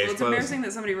Anyways, go. well, Case it's closed. embarrassing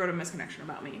that somebody wrote a misconnection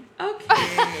about me. Okay.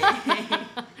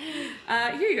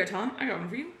 Here you go, Tom. I got one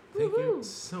for you. Thank you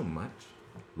so much.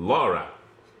 Laura,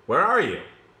 where are you?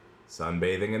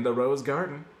 Sunbathing in the rose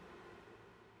garden.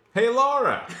 Hey,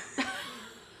 Laura.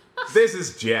 This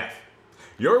is Jeff,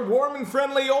 your warm and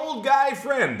friendly old guy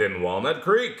friend in Walnut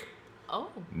Creek. Oh.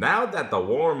 Now that the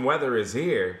warm weather is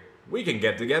here, we can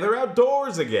get together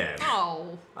outdoors again.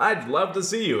 Oh. I'd love to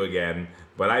see you again,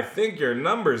 but I think your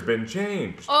number's been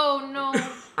changed. Oh no.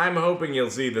 I'm hoping you'll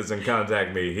see this and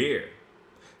contact me here.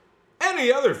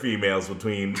 Any other females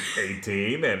between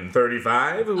 18 and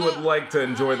 35 who would like to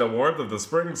enjoy the warmth of the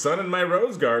spring sun in my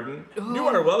rose garden, you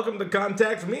are welcome to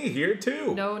contact me here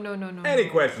too. No. Any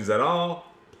questions at all,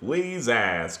 please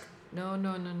ask. No.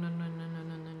 No.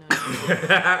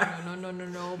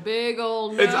 Big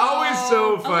old no. It's always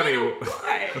so funny.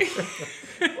 Why?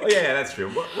 Well, yeah, that's true.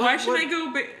 Why should I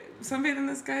go sunbathe in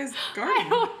this guy's garden?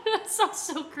 That sounds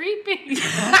so creepy.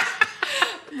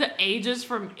 The ages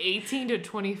from 18 to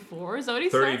 24, is that what he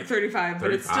 30. said? 35,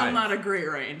 but it's still 35. not a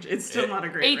great range. It's still not a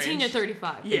great 18 range. to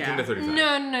 35. Yeah. 18 to 35.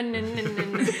 No. An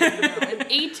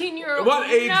 18-year-old.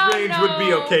 What age No, range would be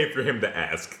no. okay for him to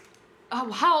ask?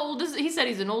 How old is he? Said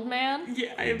he's an old man?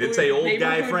 Yeah, I He did believe say old guy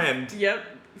neighborhood- friend. Yep.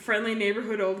 Friendly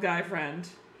neighborhood old guy friend.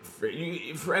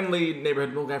 Friendly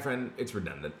neighborhood old guy friend, it's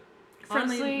redundant.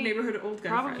 Friendly Honestly, neighborhood old guy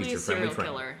Probably friend. He's a your friendly serial friend.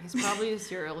 killer. He's probably a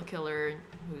serial killer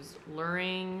who's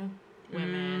luring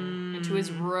women into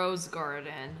his rose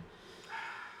garden.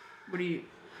 What do you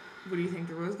think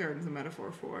the rose garden's a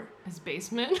metaphor for? His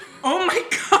basement? Oh my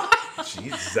god!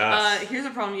 Jesus. Here's a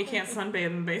problem: you can't sunbathe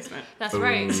in the basement. That's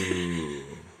right. Ooh.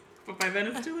 But by then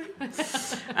it's too late.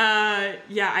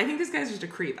 Yeah, I think this guy's just a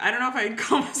creep. I don't know if I'd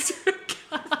call him a serial killer.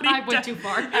 I went too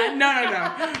far. No.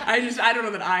 I don't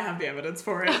know that I have the evidence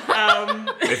for it.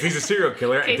 If he's a serial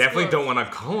killer, I Case definitely closed. don't want to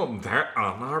call him that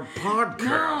on our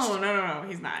podcast. No.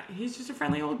 He's not. He's just a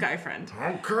friendly old guy friend.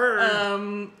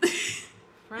 Okay.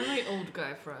 Friendly old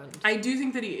guy friend. I do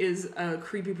think that he is a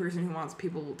creepy person who wants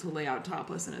people to lay out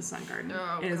topless in his sun garden.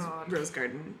 Oh, in his God. rose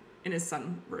garden. In his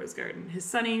sun rose garden. His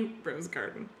sunny rose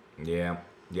garden. Yeah.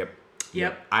 Yep.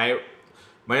 Yep.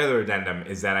 My other addendum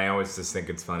is that I always just think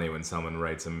it's funny when someone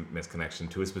writes a misconnection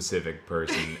to a specific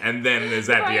person and then is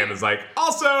at the end is like,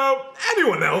 also,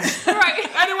 anyone else? Right.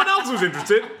 Anyone else who's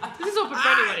interested? This is open for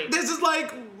anybody. This is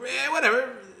like, whatever.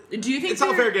 Do you think It's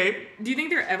all fair game. Do you think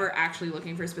they're ever actually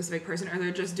looking for a specific person, or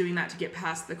they're just doing that to get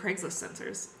past the Craigslist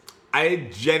censors? I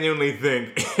genuinely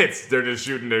think they're just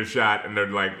shooting their shot and they're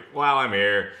like, while I'm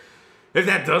here, if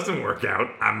that doesn't work out,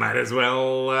 I might as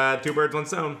well two birds, one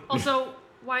stone. Also,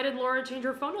 why did Laura change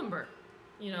her phone number?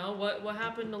 You know, what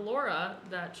happened to Laura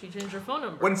that she changed her phone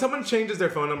number? When someone changes their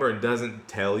phone number and doesn't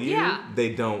tell you, Yeah.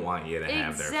 they don't want you to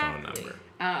have their phone Exactly. number.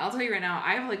 I'll tell you right now,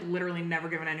 I have literally never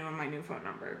given anyone my new phone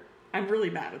number. I'm really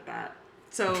bad at that.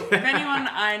 So if anyone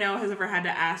I know has ever had to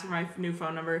ask for my new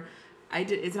phone number,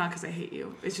 it's not because I hate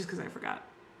you. It's just because I forgot.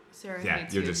 Sarah Yeah,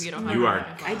 hates you're you if just you don't have you her are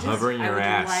phone. I just- covering I your would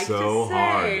ass like to so say-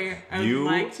 hard. I would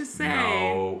like to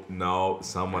say- no,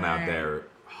 someone out Alright. there,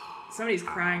 Somebody's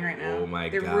crying right now. Oh my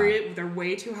they're God. They're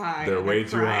way too high. they're and way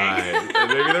too crying.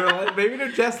 high. maybe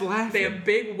they're just laughing. They have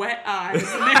big wet eyes.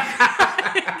 And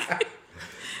they're crying.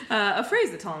 A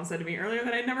phrase that Talon said to me earlier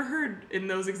that I'd never heard in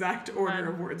those exact order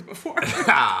of words before.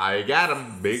 I got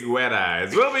 'em, big wet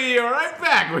eyes. We'll be right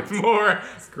back with more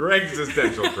Greg's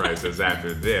Existential Crisis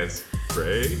after this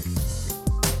break.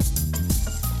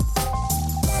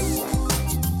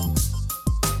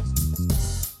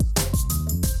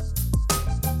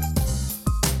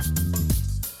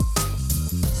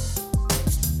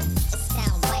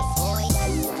 Sound white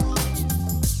boy.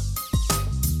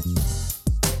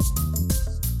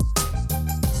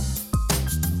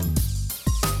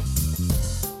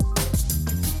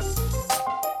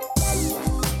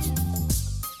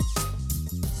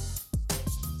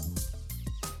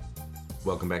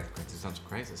 Welcome back to Existential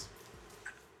Crisis.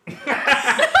 Why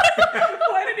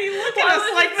did he look at us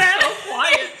like that? So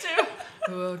quiet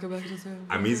too. Welcome back to the show.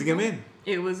 I'm easing him in.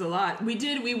 It was a lot.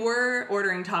 We were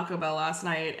ordering Taco Bell last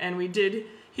night, and we did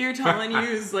hear Talon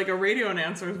use like a radio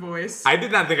announcer's voice. I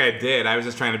did not think I did. I was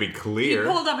just trying to be He clear.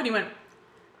 pulled up and he went,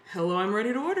 "Hello, I'm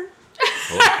ready to order."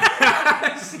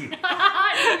 I didn't even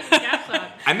guess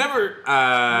that. I never.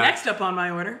 Next up on my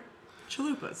order,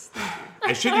 chalupas. Thank you.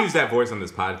 I should use that voice on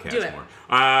this podcast Do it. more.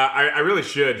 I really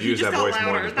should use just that got voice more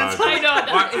on louder. this That's podcast. why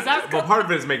I know. Is that Well, part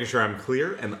of it is making sure I'm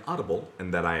clear and audible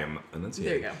and that I am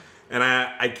enunciating. There you go. And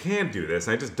I can do this.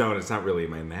 I just don't. It's not really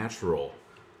my natural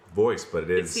voice, but it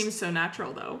It is. seems so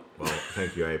natural, though. Well,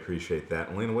 thank you. I appreciate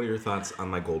that. Elena, what are your thoughts on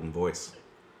my golden voice?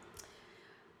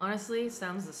 honestly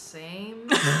sounds the same.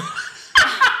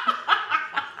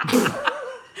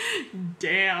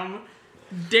 Damn.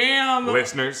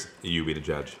 Listeners, you be the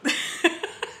judge.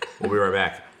 We'll be right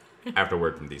back after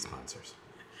word from these sponsors.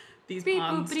 These Beep,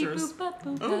 boop, monsters. boop,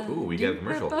 boop, boop, boop. Ooh, we got a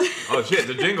commercial. Oh shit,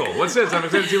 the jingle. What's this? I'm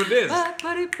excited to see what it is. I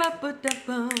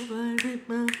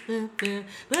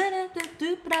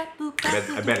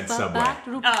bet it's Subway.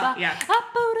 Yeah.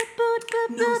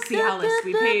 No, Cialis.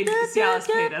 Cialis paid us.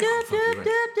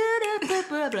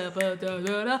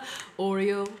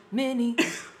 Oreo mini.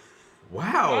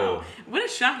 Wow. What a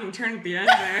shocking turn at the end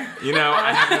there. You know,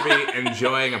 I happen to be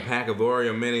enjoying a pack of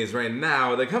Oreo minis right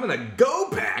now. They come in a go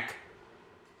pack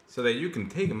so that you can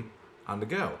take them on the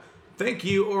go. Thank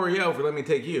you, Oreo, for letting me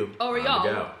take you Oreo. on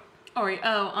the go. Oreo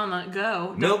on the go.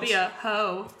 Don't Milk's be a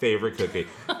hoe. favorite cookie.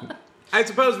 I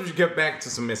suppose we should get back to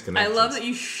some misconnections. I love that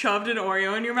you shoved an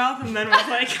Oreo in your mouth and then was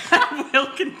like, I will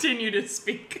continue to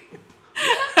speak.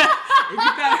 If you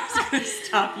thought I was going to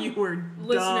stop, you were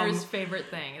Listeners' dumb. favorite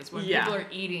thing is when Yeah. people are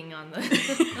eating on the.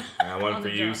 That one on for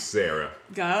the you, go. Sarah.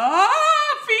 Go!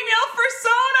 Female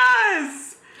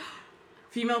personas!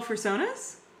 Female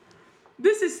personas?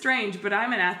 This is strange, but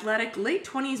I'm an athletic, late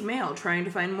 20s male trying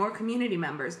to find more community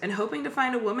members and hoping to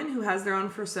find a woman who has their own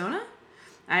persona.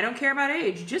 I don't care about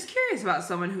age, just curious about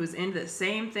someone who's into the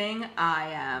same thing I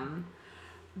am.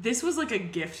 This was like a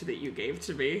gift that you gave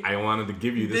to me. I wanted to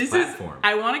give you this platform.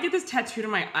 I want to get this tattooed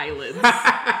on my eyelids.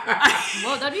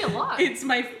 Whoa, that'd be a lot. It's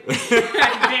my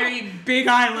very big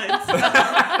eyelids.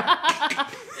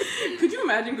 Could you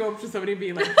imagine going up to somebody and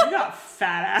being like, "You got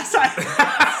fat ass eyelids"?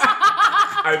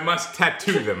 I must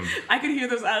tattoo them. I could hear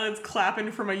those eyelids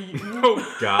clapping from a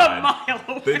Oh, God. mile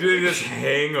away. They do just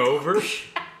hang over?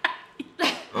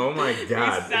 Oh, my They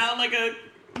God. sound like a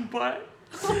butt.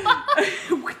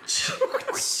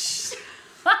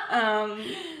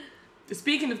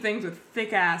 Speaking of things with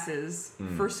thick asses,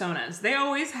 personas, they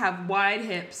always have wide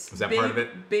hips. Is that big, part of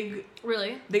it? Big.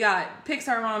 Really? They got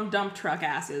Pixar mom dump truck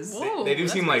asses. Whoa. They do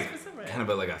that's seem very like specific. kind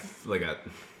of like a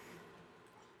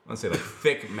let's say like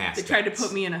thick They mascots. tried to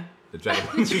put me in a. They tried to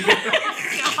put you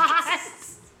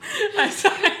I'm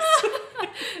sorry.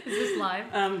 Is this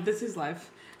live? This is live.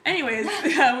 Anyways,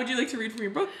 would you like to read from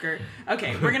your book? Or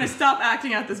okay, we're gonna stop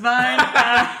acting out this vine.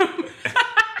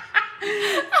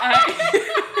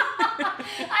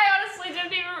 I honestly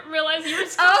didn't even realize you were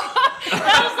still.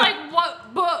 I was like,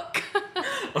 what book?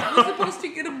 I was supposed to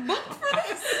get a book for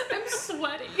this. I'm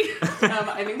sweaty.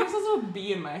 I think there's also a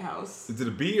bee in my house. Is it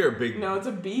a bee or a big? No, it's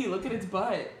a bee. Look at its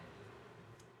butt.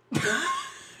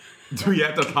 Do we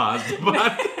have to pause the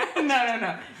podcast?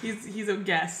 No. He's a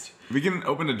guest. We can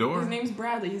open the door. His name's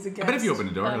Bradley. He's a I guest. bet if you open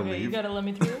the door, he'll Okay, you leave. gotta let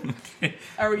me through.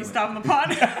 Are we stopping the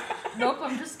pod? Nope,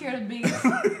 I'm just scared of bees.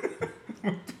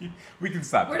 We can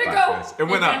stop Where'd the it go? podcast. It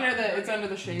went up. It's under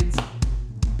the shades.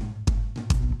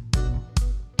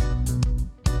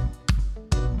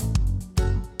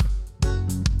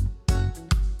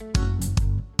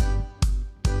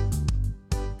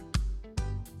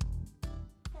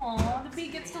 Aw, the bee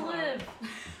gets to live.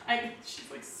 She's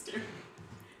like staring.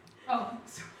 Oh,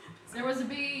 there was a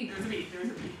bee. There's a bee.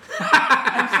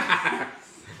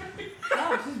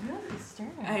 Oh, she's really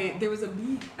staring. There was a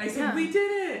bee. I said Yeah. we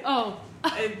did it. Oh,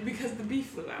 Because the bee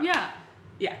flew out. yeah,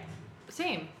 Yeah.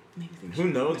 same. Who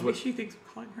knows Maybe what? she thinks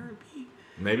we're calling her a bee.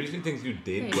 Maybe she thinks you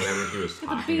did whatever he was Get the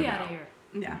talking bee about. out of here.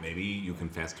 Yeah. Maybe you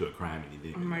confessed to a crime and you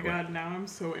didn't. Oh my even know it. god, now I'm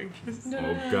so anxious. No,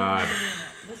 Oh God.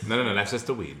 This- No, that's just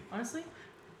a weed. Honestly,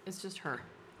 it's just her.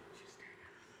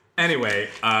 Anyway,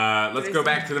 let's Did I go say-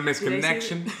 back to the did I say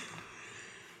misconnection.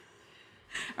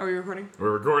 Are we recording?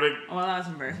 We're recording. Well, that was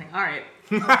embarrassing. All right.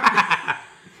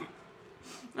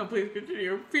 No, please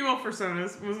continue. Female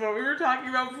personas was what we were talking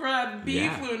about before that bee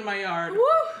Yeah. flew in my yard.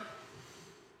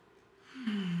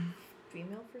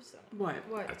 Female persona. What?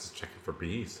 What? That's checking for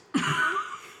bees.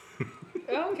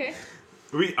 Oh, okay.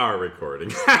 We are recording.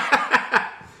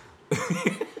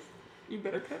 You better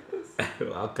better cut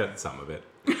this. I'll cut some of it.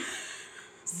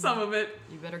 Some of it.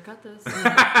 You better cut this.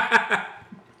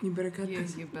 You better cut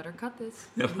this. You better cut this.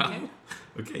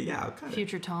 Okay, yeah, I'll cut it.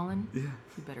 Future Talon, Yeah.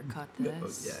 you better cut Oh,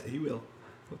 this. yeah, he will.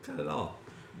 He'll cut it all.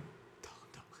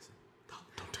 Don't listen.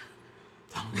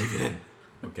 Don't leave it in.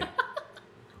 Okay.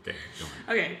 Okay, go on.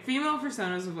 Okay, female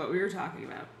personas is what we were talking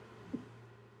about.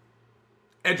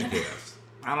 Educate us.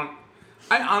 I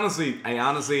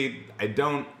honestly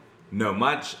don't know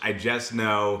much. I just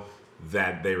know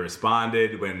that they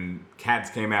responded when Cats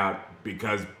came out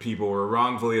because people were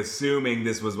wrongfully assuming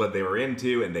this was what they were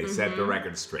into, and they set the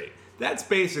record straight. That's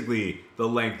basically the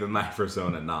length of my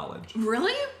persona knowledge.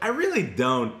 Really? I really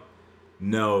don't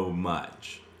know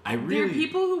much. There are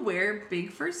people who wear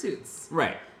big fursuits.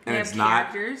 Right. And They it's have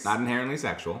not characters. inherently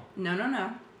sexual.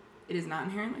 No. It is not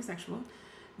inherently sexual.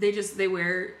 They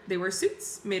wear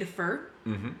suits made of fur,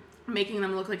 making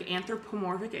them look like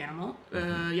anthropomorphic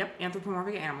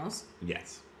anthropomorphic animals.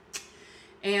 Yes.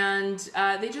 And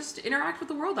they just interact with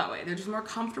the world that way. They're just more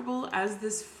comfortable as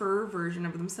this fur version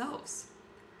of themselves.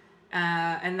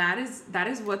 And that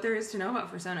is what there is to know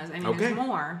about personas. I mean, Okay. there's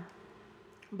more,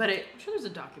 but I'm sure there's a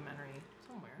documentary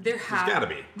somewhere. there's gotta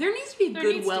be. There needs to be a There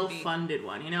good, needs to be. well-funded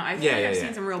one. You know, I feel like I've yeah.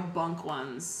 seen some real bunk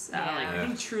ones. Like I Yeah.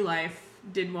 think True Life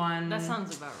did one. That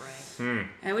sounds about right.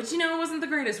 Which, wasn't the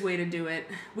greatest way to do it.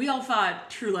 We all thought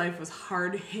True Life was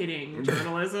hard-hitting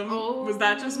journalism. Was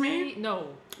that just me? No.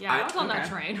 Yeah, I was on that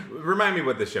okay. train. Remind me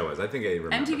what the show is. I think I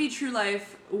remember. MTV True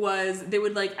Life was, they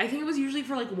would I think it was usually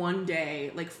for one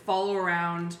day, follow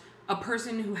around a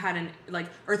person who had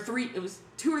it was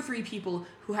 2 or 3 people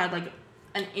who had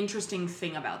an interesting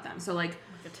thing about them. So Like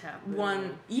a taboo.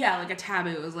 a taboo.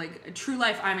 It was True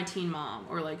Life, I'm a teen mom,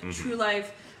 or True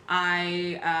Life,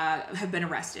 I have been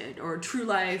arrested, or True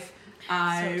Life,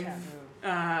 I've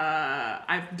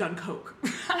done coke.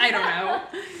 I don't know.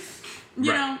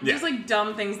 You know, just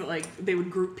dumb things that they would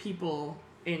group people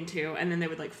into, and then they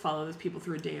would follow those people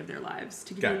through a day of their lives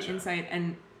to give you an insight.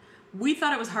 And we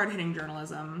thought it was hard-hitting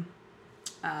journalism,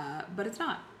 but it's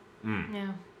not.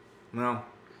 Yeah. No.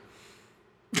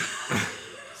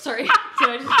 Sorry, did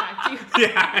I distract you?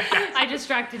 Yeah. I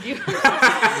distracted you.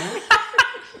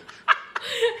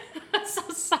 I'm so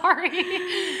sorry.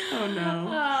 Oh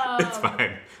no. It's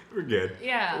fine. We're good.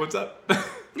 Yeah. What's up?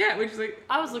 Yeah, which is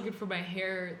I was looking for my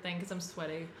hair thing because I'm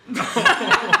sweating.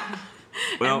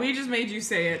 Well, and we just made you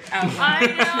say it out loud I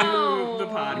to know. the you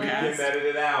podcast. can edit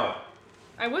it out.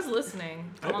 I was listening.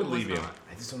 I Dawn believe was you. not.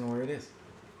 I just don't know where it is.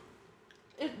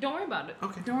 Don't worry about it.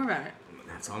 Okay. Don't worry about it.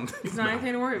 That's all I'm thinking It's not about.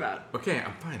 anything to worry about. Okay,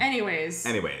 I'm fine. Anyways,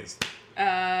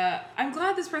 I'm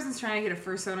glad this person's trying to get a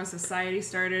Fursona society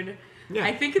started. Yeah.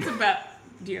 I think it's about.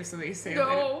 Do you have something to say?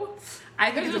 about it? No.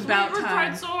 I think Because it's about we were time.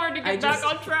 trying so hard to I get back just-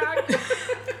 on track.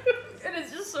 And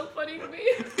it's just so funny to me.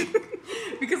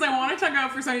 Because I want to talk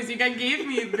about Fursona. You guys gave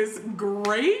me this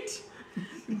great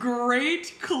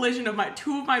collision of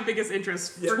 2 of my biggest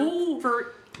interests.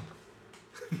 For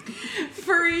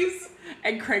furries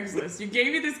and Craigslist. You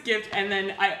gave me this gift, and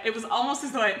then it was almost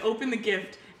as though I opened the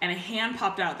gift and a hand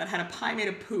popped out that had a pie made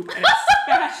of poop, and it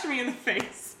smashed me in the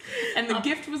face. And the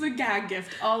gift was a gag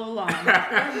gift all along. Oh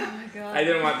my god. I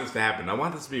didn't want this to happen. I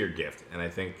want this to be your gift, and I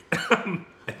think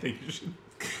you should.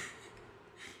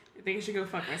 I think I should go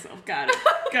fuck myself. Got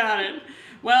it.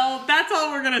 Well, that's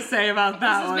all we're gonna say about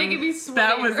that This is one. making me sweat.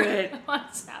 That was it.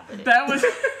 What's happening? That was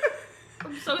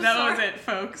I'm so that sorry. was it,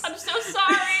 folks. I'm so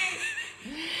sorry.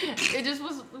 It just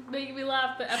was making me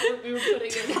laugh, the effort we were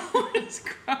putting in. He's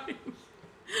crying.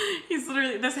 He's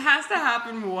literally. This has to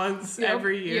happen once Yep,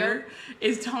 every year.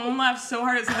 Is Tone laughs so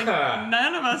hard at something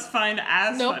none of us find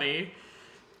as Nope. funny.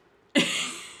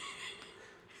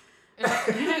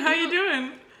 How you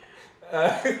doing?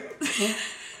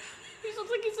 He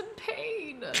looks like he's in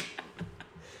pain.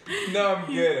 No, I'm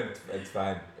good. It's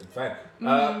fine. It's fine.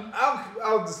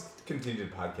 I'll just continue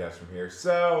the podcast from here.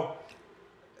 So,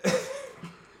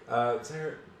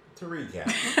 Sarah, to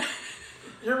recap,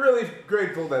 you're really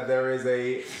grateful that there is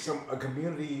a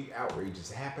community outreach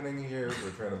is happening here.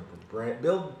 We're trying to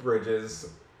build bridges.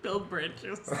 Build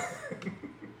bridges.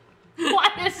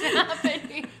 What is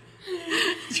happening?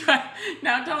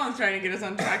 Now Dylan's trying to get us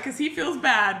on track because he feels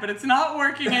bad, but it's not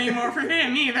working anymore for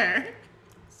him either.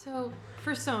 So,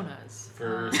 personas.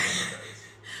 For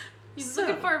He's So,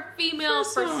 looking for a female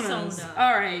Personas. persona.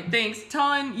 All right, thanks,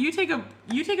 Talon. You take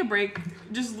a break.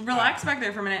 Just relax back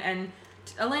there for a minute, and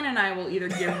Elena and I will either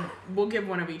give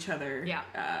one of each other. Yeah.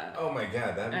 oh my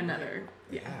god, that Another.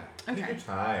 Yeah. Okay. Take your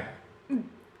time.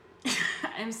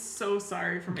 I'm so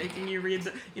sorry for making you read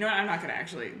the. You know what? I'm not gonna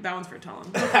actually. That one's for Talon.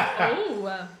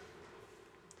 Oh.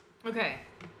 Okay.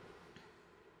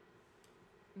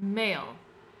 Male.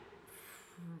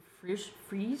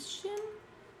 Frisian?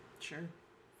 Sure.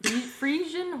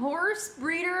 Frisian horse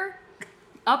breeder?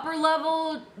 Upper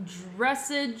level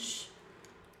dressage?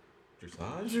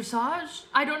 Dressage?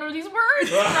 I don't know these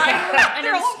words.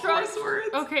 They're all horse words.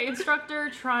 Okay, instructor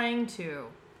trying to.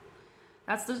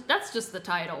 That's just the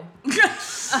title.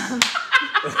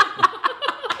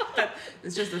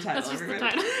 It's just the title. That's just the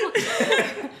everybody.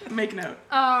 title. Make note.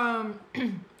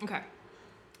 Okay.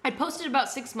 I posted about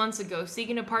 6 months ago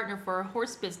seeking a partner for a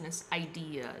horse business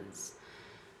ideas.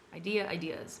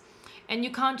 Ideas. And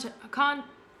you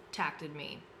contacted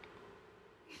me.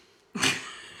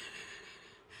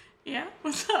 Yeah?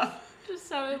 What's up? Just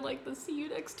sounded like the see you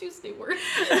next Tuesday word.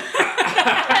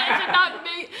 I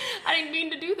didn't mean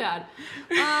to do that.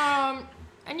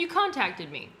 And you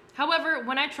contacted me. However,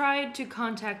 when I tried to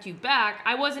contact you back,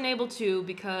 I wasn't able to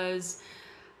because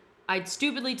I'd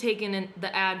stupidly taken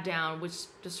the ad down, which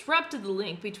disrupted the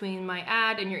link between my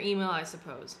ad and your email, I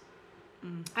suppose.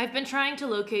 I've been trying to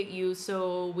locate you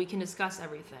so we can discuss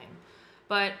everything,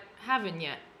 but haven't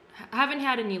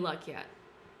had any luck yet.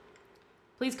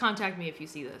 Please contact me if you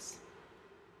see this.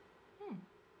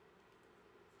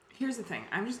 Here's the thing.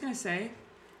 I'm just going to say,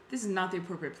 this is not the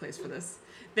appropriate place for this.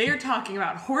 They are talking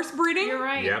about horse breeding. You're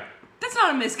right. Yep. That's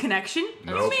not a misconnection.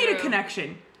 Nope. You made a True.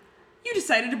 connection. You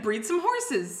decided to breed some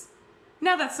horses.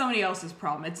 Now that's somebody else's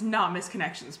problem. It's not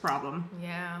Misconnection's problem.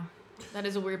 Yeah, that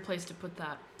is a weird place to put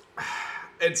that.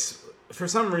 It's, for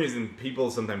some reason,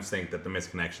 people sometimes think that the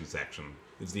misconnection section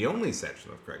is the only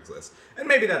section of Craigslist. And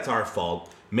maybe that's our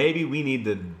fault. Maybe we need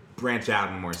to branch out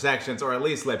in more sections, or at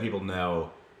least let people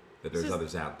know that there's Just-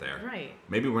 others out there. Right.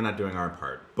 Maybe we're not doing our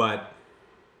part, but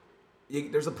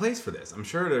there's a place for this. I'm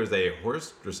sure there's a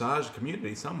horse dressage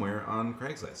community somewhere on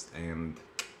Craigslist, and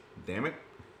damn it,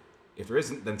 if there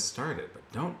isn't, then start it. But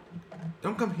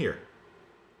don't come here.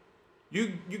 You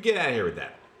get out of here with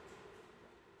that.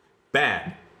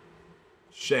 Bad.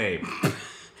 Shame.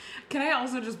 Can I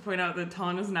also just point out that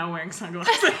Talon is now wearing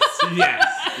sunglasses? Yes.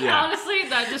 Yeah. Honestly,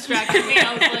 that distracted me.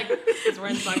 I was like, he's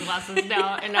wearing sunglasses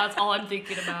now, and that's all I'm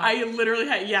thinking about. I literally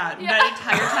had, that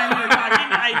entire time you were talking,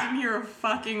 I didn't hear a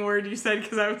fucking word you said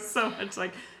because I was so much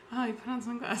like, oh, you put on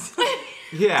sunglasses.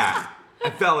 Yeah. I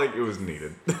felt like it was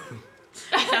needed.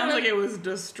 Sounds like it was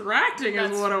distracting is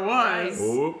That's what it was.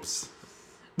 Oops.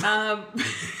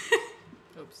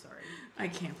 Oops, sorry. I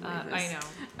can't believe this.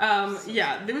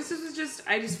 I know. This was just,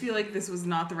 I just feel like this was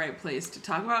not the right place to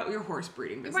talk about your horse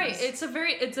breeding business. Right, it's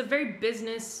a very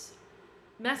business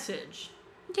message.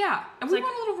 Yeah, and It's we like,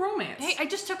 want a little romance. Hey, I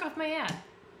just took off my ad.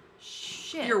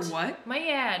 Shit. Your what? My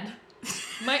ad.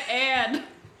 My ad.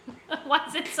 Why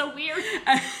is it so weird?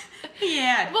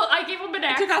 Yeah. Well, I gave him an I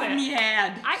accent. took off me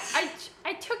ad.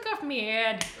 I took off my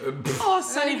ad. Oh,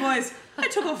 Sunny boys, I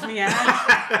took off me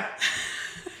ad.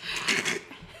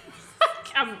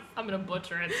 I'm gonna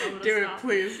butcher it. So I'm gonna Do it, stop.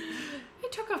 please. I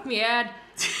took off my ad.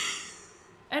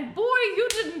 And boy, you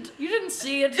didn't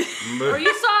see it, or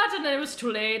you saw it and it was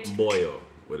too late. Boyo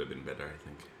would have been better, I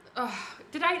think.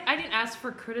 I didn't ask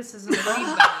for criticism or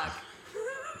feedback.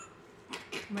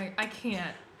 I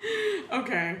can't.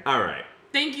 Okay. All right.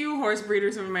 Thank you, Horse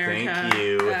Breeders of America. Thank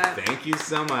you. Thank you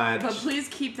so much. But please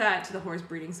keep that to the horse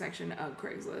breeding section of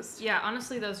Craigslist. Yeah,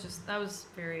 honestly, that was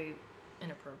very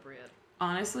inappropriate.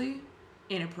 Honestly,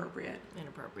 inappropriate.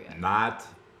 Inappropriate. Not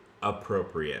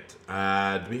appropriate.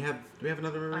 Do we have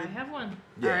another? I have one.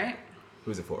 Yeah. All right.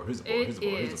 Who's it for? Who's it for? It Who's it for?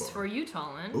 Who's it is for? for you,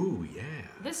 Talon. Ooh, yeah.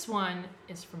 This one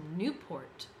is from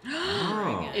Newport.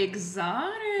 Oh.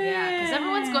 Exotic. Yeah, because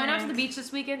everyone's going out to the beach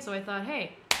this weekend, so I thought,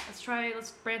 hey,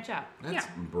 let's branch out. Let's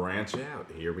branch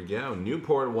out. Here we go.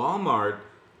 Newport Walmart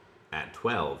at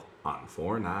 12 on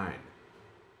 4-9.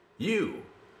 You,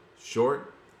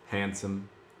 short, handsome,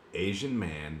 Asian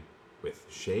man with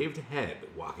shaved head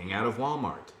walking out of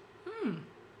Walmart.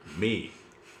 Me,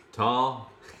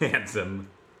 tall, handsome,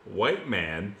 white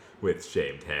man with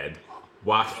shaved head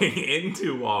walking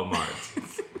into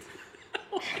Walmart.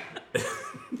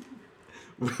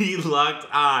 We locked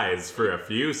eyes for a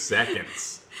few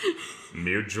seconds.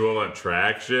 Mutual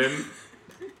attraction.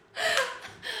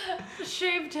 The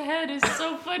shaved head is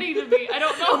so funny to me. I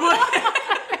don't know why.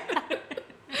 I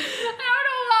don't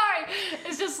know why.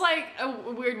 It's just like a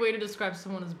weird way to describe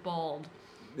someone as bald.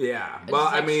 Yeah. It's Well,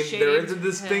 like I mean, there is a shaved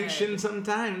distinction head.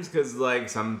 sometimes because, like,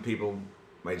 some people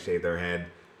might shave their head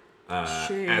as a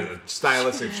Shaved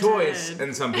stylistic choice, head.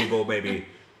 and some people maybe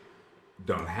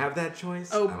don't have that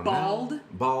choice. Oh, I don't bald? know.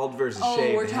 Bald versus Oh,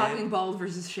 shaved we're head. talking bald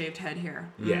versus shaved head here.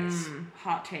 Yes.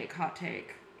 Hot take, hot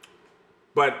take.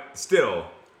 But still,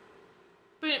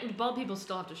 But bald people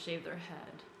still have to shave their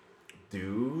head.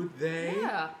 do they?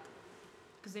 Yeah.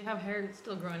 Because they have hair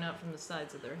still growing out from the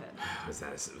sides of their head. What is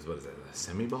that? A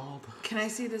semi-bald? Can I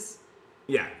see this?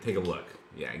 Yeah, take a look.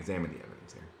 Yeah, examine the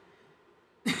evidence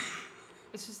here.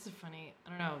 It's just a funny, I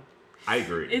don't know. I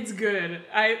agree. It's good.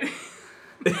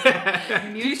 Do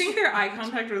you think their eye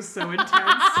contact was so intense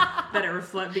that it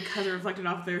reflected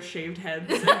off their shaved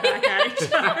heads and back at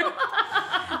each other?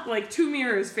 Like two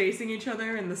mirrors facing each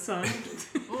other in the sun.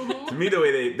 To me, the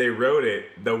way they wrote it,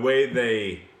 the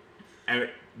way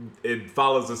it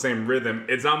follows the same rhythm,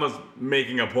 it's almost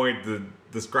making a point to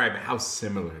describe how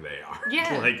similar they are.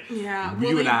 Yeah. Like, Yeah, you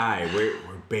well, and I, we're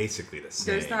basically the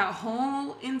same. There's that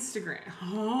whole Instagram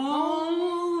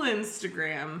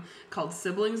called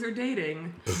Siblings Are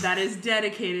Dating that is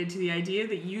dedicated to the idea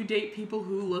that you date people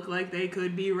who look like they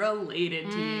could be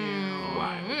related to you.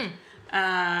 Why?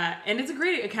 And it's a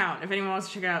great account if anyone wants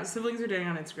to check it out. Siblings Are Dating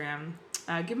on Instagram.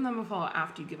 Give them a follow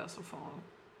after you give us a follow.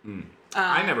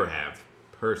 I never have,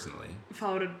 personally,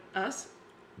 Followed us?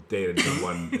 dated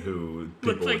someone who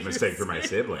people like would mistake for my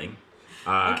sibling.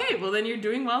 Okay, well then you're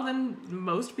doing well than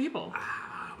most people.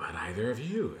 How about either of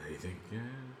you? Do you think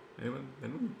anyone?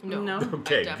 No.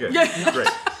 Okay, I good.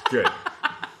 definitely- Great, good.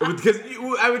 Because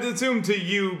I would assume to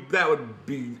you that would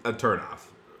be a turnoff.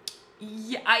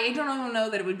 Yeah, I don't even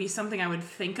know that it would be something I would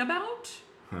think about.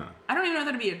 Huh. I don't even know that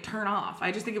it'd be a turn off.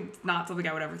 I just think it's not something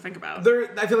I would ever think about. I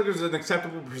feel like there's an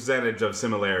acceptable percentage of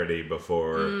similarity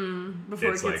before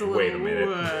Before it's it gets like, a wait a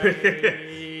little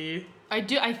minute. I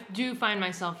do find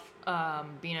myself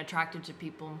being attracted to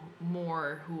people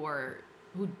more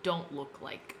who don't look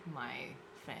like my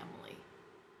family.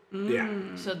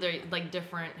 Yeah. So they're like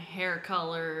different hair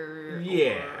color.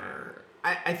 Yeah. or-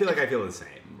 I feel like I feel the same.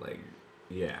 Like,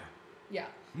 yeah. Yeah.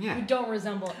 Yeah. Who don't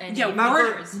resemble any Yeah,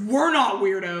 others. we're not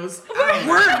weirdos.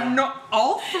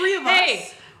 All three of Hey.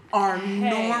 us are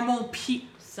normal people.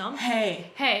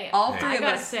 Hey, all three I of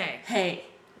gotta us. say, Hey,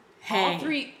 all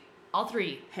three.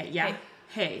 Hey, yeah.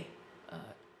 Hey.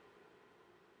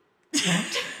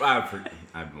 All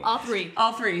three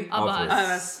All three of All three. of us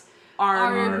us are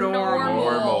are normal.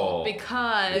 normal.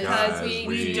 because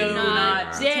we do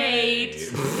not date date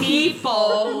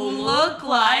people who look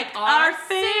like our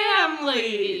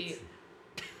family.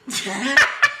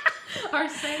 our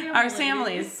families. Our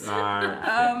families.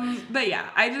 Are But yeah,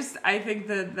 I think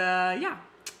that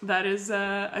that is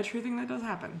a true thing that does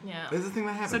happen. Yeah. This is the thing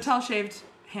that happens. So tall, shaved,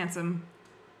 handsome,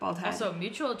 bald head. Also,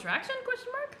 mutual attraction?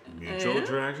 Question mark. Mutual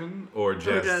attraction, or or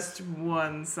just just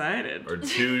one-sided. or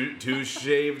two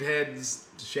shaved heads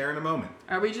sharing a moment.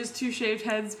 Are we just two shaved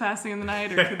heads passing in the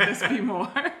night, or could this be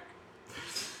more?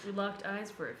 We locked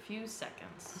eyes for a few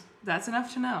seconds. That's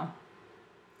enough to know.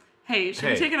 Hey, should we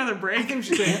Hey. take another I break? think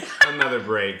we should take another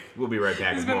break. We'll be right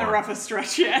back It's with been more. the roughest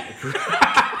stretch yet.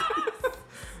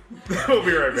 We'll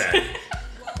be right back.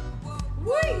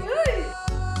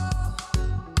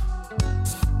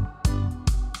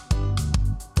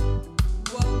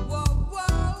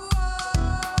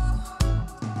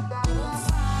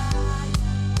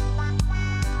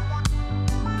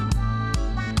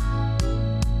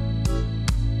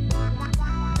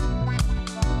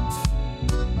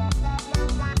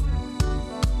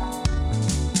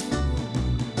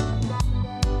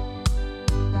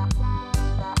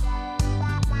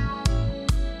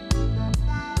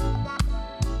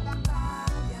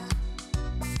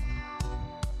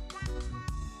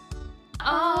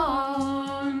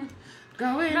 On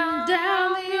Going down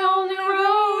down the only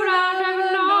road I've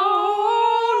ever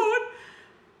known.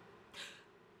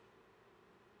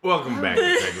 Welcome back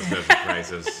to Texas Special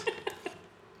Crisis.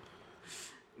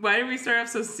 Why did we start off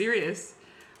so serious?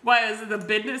 Why is it the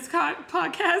business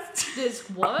podcast? This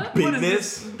what? What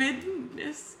is Business?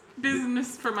 this?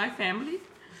 Business for my family?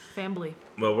 Family.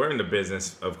 Well, we're in the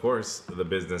business, of course, the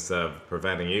business of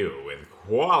preventing you with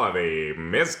quality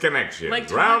misconnections Like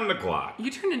round the clock.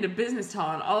 You turned into business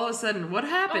Talon. All of a sudden, what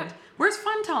happened? Where's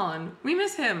Fun Talon? We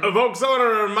miss him. Folks, I want to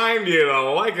remind you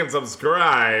to like and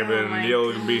subscribe, Oh my and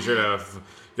you'll be sure to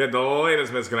get the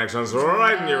latest misconnections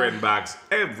right in your inbox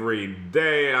every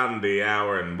day on the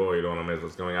hour. And boy, you don't want to miss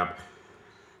what's coming up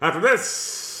after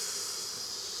this.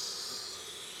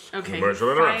 Okay.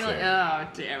 Commercial finally. interruption. Oh,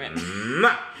 damn it.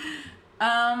 Nah.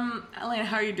 Elena,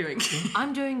 how are you doing?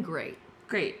 I'm doing great.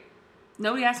 Great.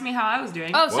 Nobody asked me how I was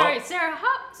doing. Oh, sorry, Well- Sarah.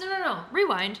 No.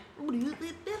 Rewind.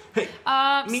 Hey,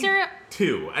 me Sarah.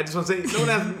 too. I just want to say, no one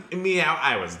asked me how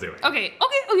I was doing. Okay.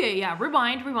 Yeah.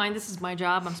 Rewind. This is my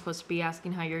job. I'm supposed to be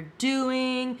asking how you're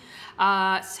doing.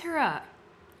 Sarah.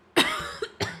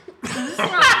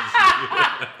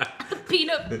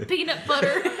 peanut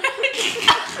butter.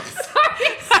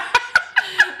 Sorry.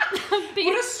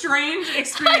 What a strange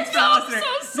experience for the I'm listener.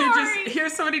 so You sorry. just hear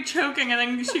somebody choking and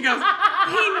then she goes,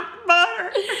 peanut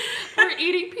butter. We're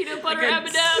eating peanut butter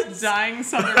Like M&Ms. a dying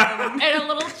southern woman. And a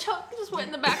little chunk just went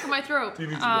in the back of my throat. you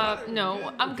need some water?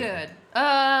 No, I'm good.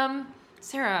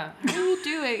 Sarah, how are you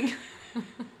doing?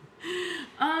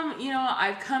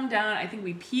 I've come down. I think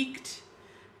we peaked.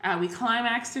 We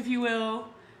climaxed, if you will.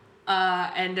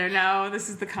 And now this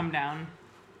is the come down.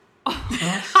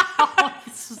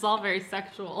 This is all very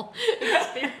sexual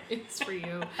experience for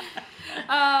you.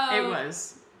 It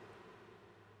was.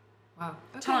 Wow.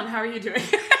 Talon, how are you doing?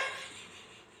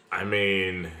 I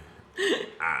mean,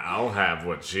 I'll have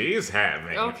what she's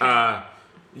having. Okay.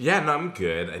 Yeah, no, I'm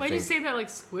good. I Why'd think you say that like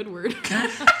Squidward?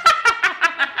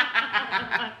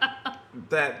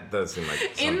 that does seem like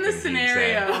something In the he'd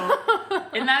say.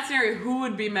 in that scenario, who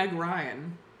would be Meg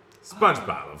Ryan?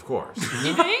 SpongeBob, of course.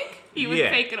 You think? He would Yeah.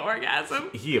 fake an orgasm.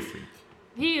 He a freak.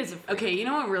 He is a Okay, you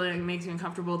know what really makes me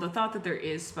uncomfortable? The thought that there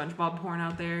is SpongeBob porn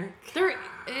out there. There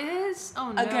is.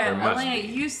 Oh no. There Again, must Elena, be.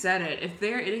 you said it. If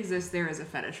it exists, there is a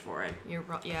fetish for it.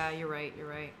 Yeah, you're right. You're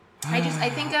right. I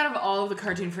think out of all of the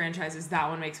cartoon franchises, that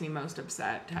one makes me most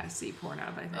upset to see porn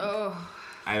of, I think. Oh.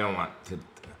 I don't want to.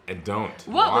 I don't.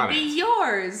 What want would be it.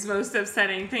 yours most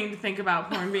upsetting thing to think about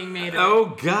porn being made of? Oh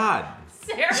God.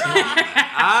 Sarah.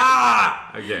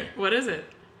 Ah. Okay. What is it?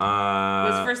 What's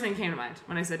the Uh, first thing that came to mind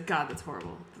when I said, God, that's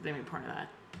horrible that they made porn of that?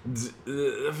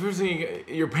 the first thing,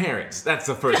 your parents. That's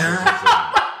the first thing.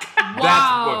 That comes to mind.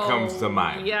 That's what comes to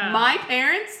mind. Yeah. My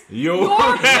parents?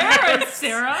 Your parents,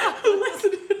 Sarah.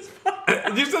 Listen to this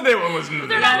podcast. You said they won't listen to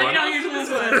this Yeah, they one. don't usually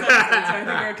listen to this episode, so I think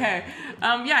we're okay.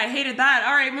 Yeah, I hated that.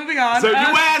 All right, moving on. So you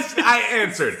asked, I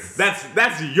answered.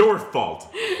 That's your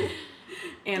fault.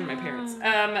 And my parents.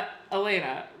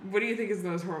 Elena, what do you think is the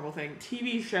most horrible thing?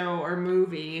 TV show or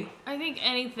movie? I think Piece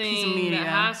of anything media. that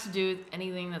has to do with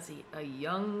anything that's a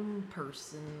young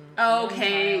person. a young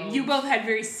Okay, child. you both had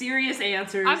very serious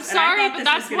answers. I'm and I sorry, thought but this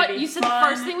that's was gonna what be you said. fun. The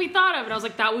first thing we thought of, and I was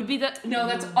like, that would be the No,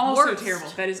 that's also worst. terrible.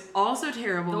 That is also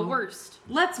terrible. The worst.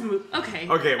 Let's move. Okay.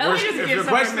 Okay, Elena worst, doesn't if give the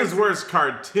someone question is a- worst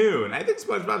cartoon, I think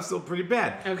SpongeBob's still pretty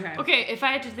bad. Okay. Okay, if I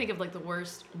had to think of like the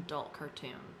worst adult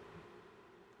cartoon,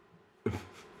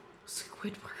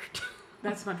 Squidward.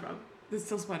 That's SpongeBob. It's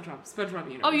still SpongeBob. SpongeBob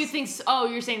Universe. Oh, you think? Oh,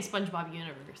 you're saying SpongeBob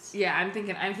Universe. Yeah, I'm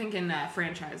thinking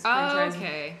franchise. Oh, Franchise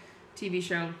okay. TV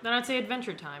show. Then I'd say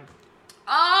Adventure Time. Oh,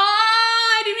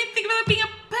 I didn't even think about it being a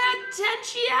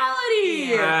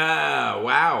potentiality.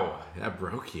 Wow, that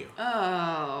broke you.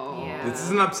 Oh. Yeah. This is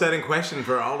an upsetting question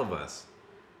for all of us.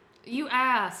 You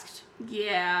asked.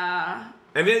 Yeah.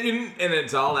 And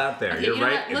it's all out there. Okay, You're you know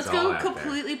right. what? Let's it's all go out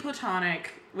completely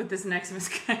platonic with this next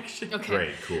misconnection. Okay. There.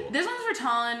 Great, cool. This one's for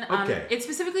Talon. Okay. It's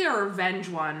specifically a revenge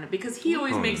one because he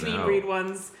always Oh, makes me no. read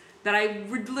ones that I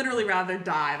would literally rather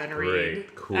die than read.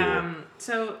 Great, cool.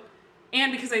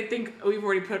 And because I think we've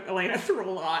already put Elena through a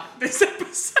lot this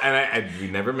episode. And we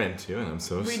never meant to, and I'm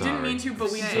so We sorry. didn't mean to,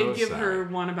 but we So did give sorry. her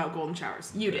one about golden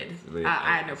showers. You did. Yeah,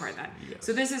 I had no part in that. yes.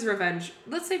 So this is revenge.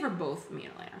 Let's say for both me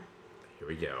and Elena. Here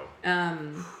we go.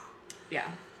 Yeah.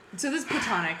 So this is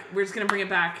platonic. We're just gonna bring it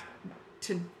back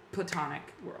to platonic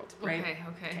world, right?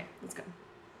 Okay. Let's go.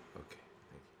 Okay.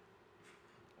 Thank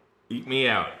you. Eat me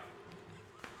out.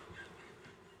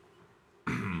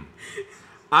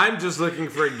 I'm just looking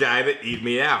for a guy to eat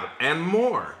me out and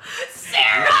more.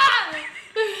 Sarah!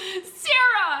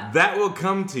 Sarah! That will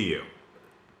come to you.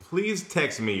 Please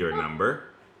text me your number.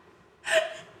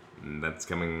 That's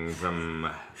coming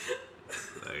from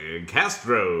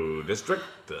Castro District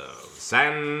of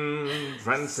San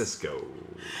Francisco.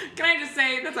 Can I just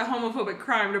say that's a homophobic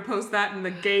crime to post that in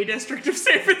the gay district of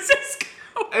San Francisco?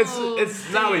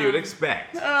 It's not what you'd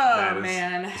expect. Oh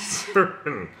man.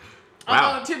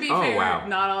 Wow. Although to be Oh, fair, wow.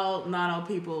 not all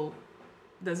people.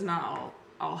 That's not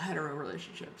all hetero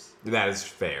relationships. That is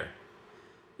fair.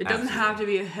 It doesn't Absolutely. have to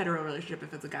be a hetero relationship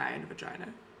if it's a guy and a vagina.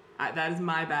 That is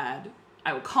my bad.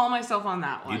 I will call myself on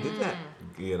that You one. did that.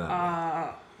 Good on you.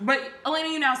 But Elena,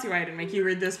 you now see why I didn't make you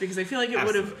read this because I feel like it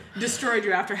would have Absolutely. destroyed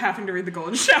you after having to read the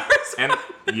golden showers. And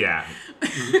yeah,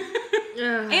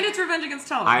 And it's revenge against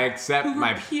Talon. I accept who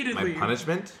my repeatedly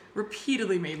punishment.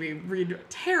 repeatedly made me read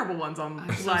terrible ones on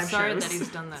I'm so live sorry shows. that he's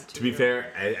done that To be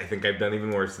fair, I think I've done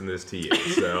even worse than this to you.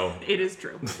 So, It is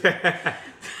true.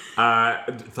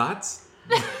 thoughts?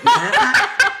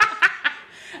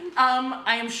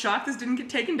 I am shocked this didn't get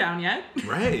taken down yet.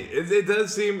 Right. It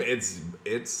does seem it's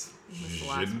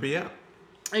shouldn't be up.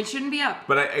 It shouldn't be up.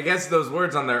 But I guess those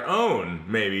words on their own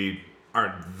maybe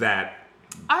aren't that.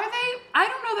 Are they? I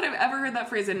don't know that I've ever heard that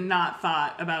phrase and not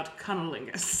thought about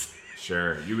cunnilingus.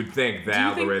 Sure, you would think the Do you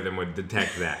think- algorithm would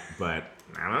detect that, but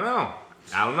I don't know.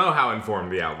 I don't know how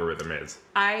informed the algorithm is.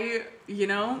 I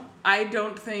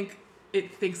don't think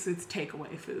it thinks it's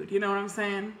takeaway food. You know what I'm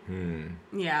saying?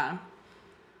 Yeah.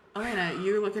 Elena,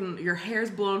 your hair's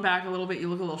blown back a little bit. You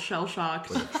look a little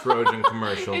shell-shocked. Like a Trojan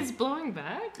commercial. It's blowing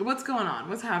back. What's going on?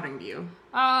 What's happening to you?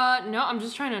 No, I'm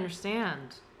just trying to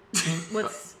understand.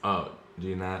 What's... Oh, do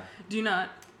you not Do you not...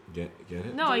 get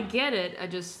it? No, I get it. I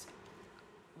just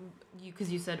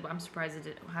because you said I'm surprised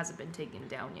it hasn't been taken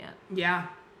down yet. Yeah.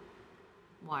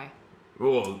 Why?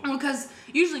 Well, Because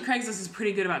usually Craigslist is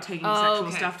pretty good about taking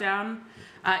sexual stuff down.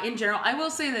 In general, I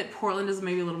will say that Portland is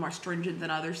maybe a little more stringent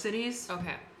than other cities.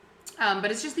 Okay.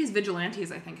 But it's just these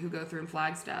vigilantes, I think, who go through and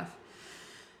flag stuff.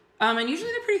 And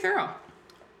usually they're pretty thorough.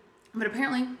 But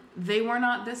apparently, they were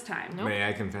not this time. Nope. may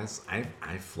I confess, I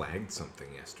flagged something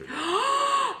yesterday.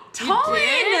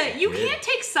 Tallinn! You Did. can't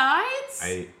take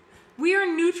sides? We are a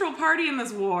neutral party in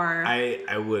this war.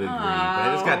 I would agree, but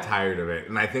I just got tired of it.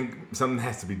 And I think something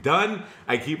has to be done.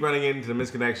 I keep running into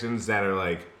misconnections that are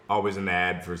like always an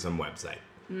ad for some website.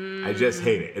 I just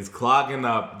hate it. It's clogging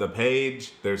up the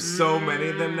page. There's so many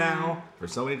of them now for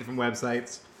so many different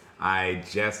websites. I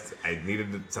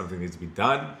needed something needs to be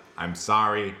done. I'm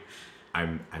sorry.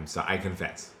 I'm sorry. I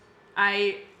confess.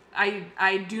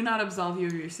 I do not absolve you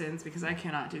of your sins because I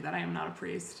cannot do that. I am not a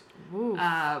priest. Ooh.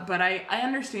 But I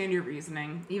understand your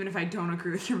reasoning, even if I don't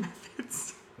agree with your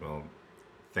methods. Well,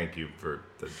 thank you for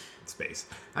the space.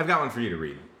 I've got one for you to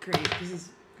read. Great. This is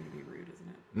going to be rude, isn't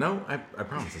it? No, I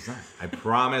promise it's not. I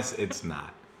promise it's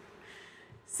not.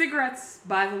 Cigarettes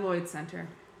by the Lloyd Center.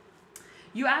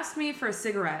 You asked me for a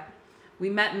cigarette. We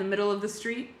met in the middle of the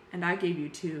street, and I gave you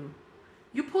 2.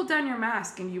 You pulled down your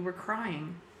mask and you were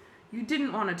crying. You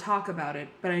didn't want to talk about it,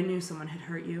 but I knew someone had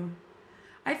hurt you.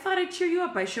 I thought I'd cheer you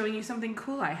up by showing you something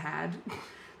cool I had.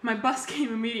 My bus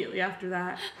came immediately after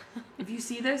that. If you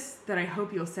see this, then I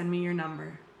hope you'll send me your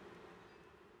number.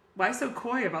 Why so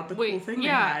coy about the cool thing they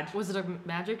had? Was it a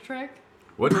magic trick?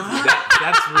 What?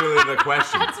 That's really the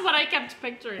question. That's what I kept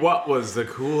picturing. What was the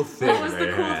cool thing? What was the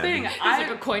they cool had? thing? There's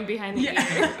like a coin behind the ear.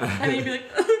 And then you'd be like,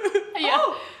 Yeah.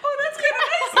 oh, that's kind of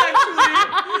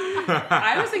nice, actually.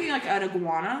 I was thinking like an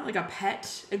iguana, like a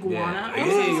pet iguana. Yeah.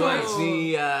 Oh.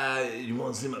 Hey, you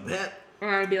want to see my pet? Or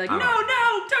I'd be like, no,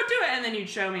 don't do it. And then you'd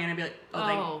show me, and I'd be like, oh,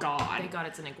 thank God. Thank God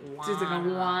it's an iguana. It's like an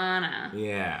iguana.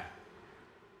 Yeah.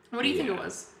 What do you think it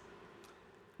was?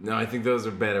 No, I think those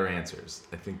are better answers.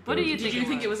 I think. What do you those think? Did you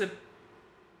think it was a...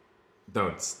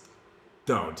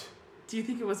 Don't. Do you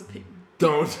think it was a pig?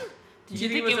 Don't. Do you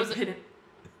think it was a pig?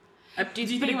 Do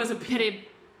you think it was a pig?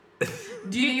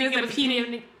 Do you think it was a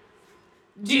penis?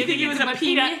 Do you think it was a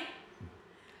penis?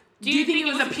 Do you think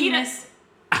it was a penis?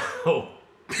 Oh.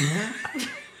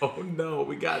 Oh no,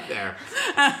 we got there.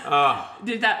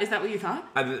 Is that what you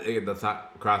thought? The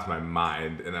thought crossed my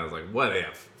mind, and I was like, "What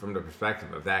if?" From the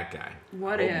perspective of that guy.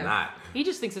 What I hope if? not? He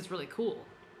just thinks it's really cool.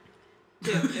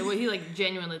 Too. He like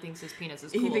genuinely thinks his penis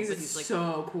is cool. He thinks but it's he's like,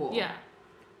 so cool. yeah.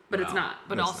 But it's No. not.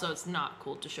 But It's also, it's not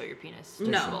cool to show your penis.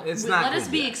 No. It's not Let cool us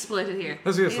to be do that. explicit here.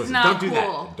 Let's be It's explicit. not Don't do that.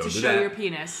 cool Don't to do show that. your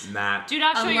penis. Not. Do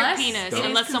not show your Unless penis it is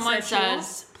unless someone consensual.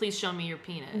 says, "Please show me your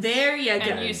penis." There you go.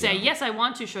 and you say, "Yes, I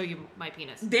want to show you my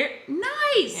penis." There,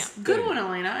 nice. Yeah. Good one,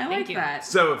 Elena. I like you. that.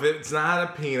 So if it's not a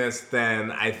penis, then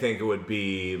I think it would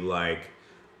be like,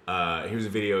 here's a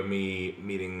video of me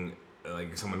meeting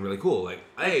like someone really cool. Like,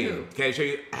 hey, who? can I show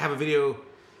you? I have a video.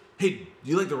 Hey, do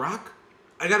you like The Rock?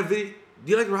 I got a video. Do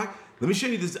you like The Rock? Let me show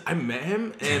you this. I met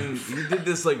him and he did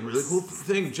this like really cool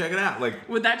thing. Check it out. Like,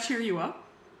 Would that cheer you up?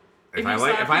 if you I saw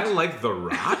like a if I picture- like The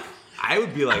Rock, I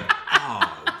would be like,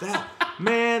 oh, that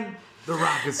man, The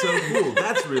Rock is so cool.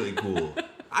 That's really cool.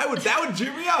 That would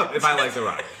cheer me up if I like The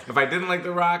Rock. If I didn't like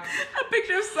The Rock, A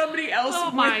picture of somebody else Oh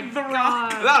with my The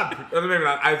Rock. maybe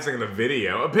not. I was thinking a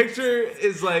video. A picture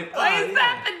is like, Why oh, is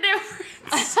that the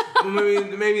difference?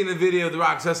 well, maybe in the video, The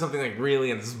Rock says something like really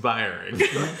inspiring.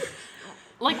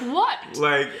 Like what?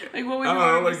 Like Like, what would I you don't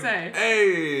know, want him like, to say?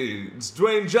 hey, it's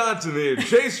Dwayne Johnson here.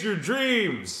 Chase your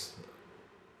dreams.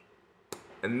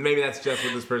 And maybe that's just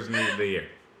what this person needed to hear.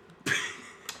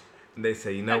 And they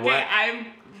say, you know what?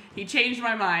 He changed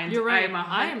my mind. You're right.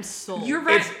 I I am sold. You're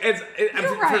right.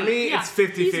 For right. me, Yeah. it's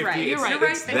 50-50. He's right. You're right.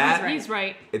 It's that, He's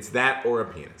right. It's that or a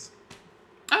penis.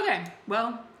 Okay,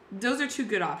 well, those are two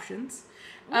good options.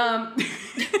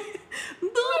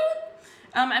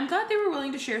 I'm glad they were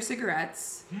willing to share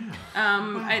cigarettes.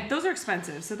 Yeah. Those are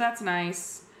expensive, so that's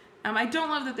nice. I don't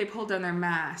love that they pulled down their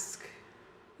mask.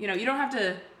 You know, you don't have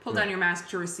to pull down your mask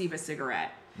to receive a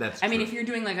cigarette. That's I mean, true. if you're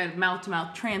doing like a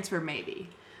mouth-to-mouth transfer, maybe.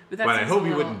 But that's But I hope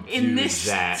you wouldn't in do this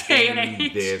that day and in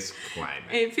age. this climate.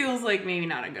 It feels like maybe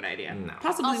not a good idea. No.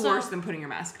 Possibly Also- worse than putting your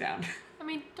mask down. I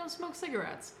mean, don't smoke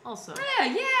cigarettes. Also,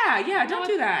 Yeah. Don't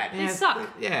do that. They suck.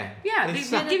 Yeah. Yeah, they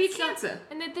suck. give you It's so- cancer.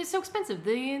 and they're so expensive.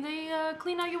 They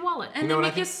clean out your wallet. And know they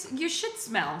what make your shit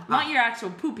smell. Not your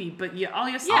actual poopy, but all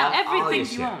your stuff.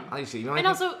 Everything you own. All your shit. You know what And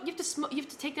I think? also, you have to smoke. You have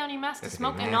to take down your mask to take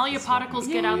smoke, your and mask all to your smoke. particles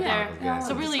Yeah, get out yeah, there. yeah.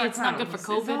 So really, it's not good for It's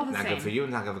all COVID. the Not good for same. you.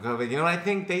 Not good for COVID. You know what I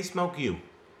think? They smoke you.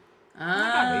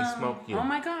 They smoke you. Oh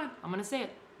my god. I'm gonna say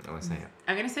it. I want to say it.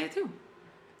 I'm gonna say it too.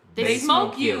 They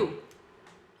smoke smoke you.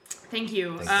 Thank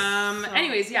you. Thank you.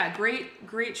 Anyways, yeah,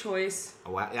 great choice.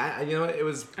 Oh, you know what? It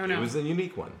was. Oh, no. It was a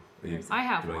unique one. I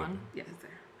have Do one. Yeah, it's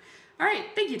there. All right,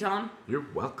 thank you, Tom. You're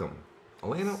welcome.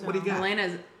 Elena, what do you got?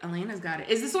 Elena's got it.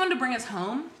 Is this the one to bring us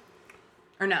home?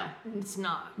 Or no? It's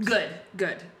not. Good.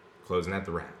 Closing out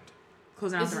the round.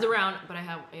 Closing out This is the round, but I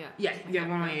have yeah. Yeah, I yeah, got-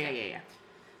 one, okay. yeah.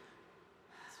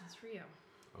 This one's for you.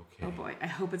 Okay. Oh boy, I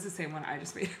hope it's the same one I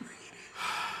just made.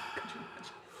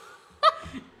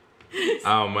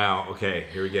 Oh wow. Okay.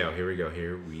 Here we go.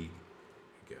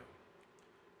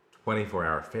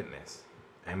 24-hour fitness.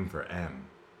 M for M.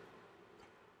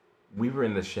 We were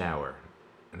in the shower,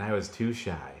 and I was too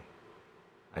shy.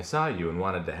 I saw you and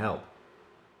wanted to help.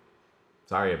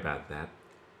 Sorry about that.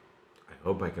 I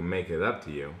hope I can make it up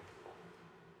to you.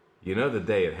 You know the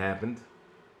day it happened?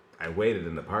 I waited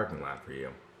in the parking lot for you.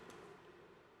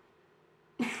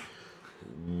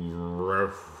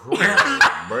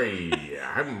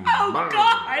 Oh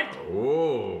God!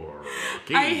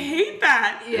 Okay. I hate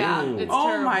that. Yeah. Ooh. It's Oh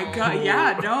terrible. my God!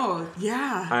 Yeah, no,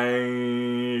 yeah.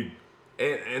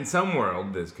 In some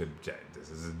world, this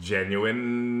is a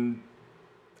genuine.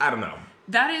 I don't know.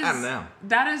 That is. I don't know.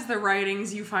 That is the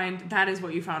writings you find. That is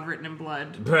what you found written in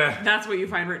blood. Bleh. That's what you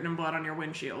find written in blood on your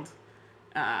windshield.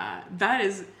 That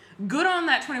is good on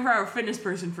that 24-hour fitness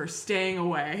person for staying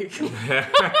away.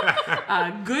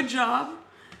 Good job.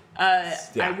 Yeah.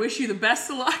 I wish you the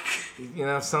best of luck. You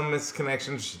know, some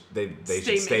misconnections they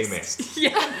should stay missed.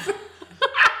 Yes.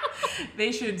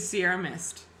 They should Sierra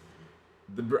Mist.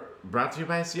 Brought to you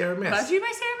by Sierra Mist. Brought to you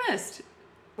by Sierra Mist.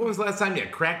 When was the last time you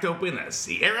cracked open a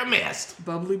Sierra Mist?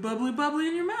 Bubbly, bubbly, bubbly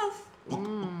in your mouth.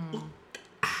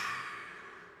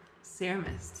 Sierra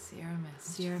Mist. Sierra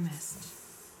Mist. Sierra Mist.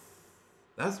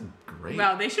 That's great.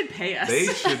 Wow, they should pay us. They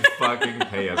should fucking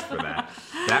pay us for that.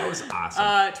 That was awesome.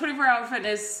 24-hour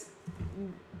fitness,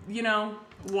 you know,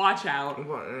 watch out.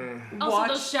 Well, eh. Also, Watch-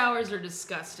 those showers are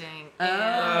disgusting.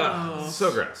 Oh.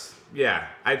 So gross. Yeah,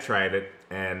 I tried it,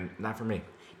 and not for me.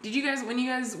 Did you guys, when you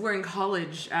guys were in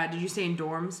college, did you stay in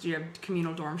dorms? Did you have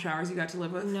communal dorm showers you got to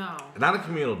live with? No. Not a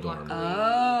communal dorm.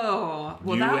 Oh,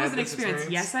 well, You that had was an this experience.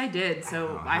 experience? Yes, I did.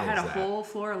 So Oh, I how had a was that? whole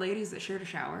floor of ladies that shared a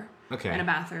shower Okay. and a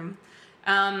bathroom.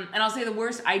 And I'll say the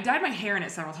worst, I dyed my hair in it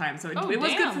several times. So it, Oh, it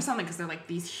was good damn. for something because they're like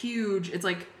these huge, it's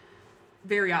like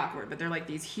very awkward, but they're like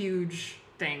these huge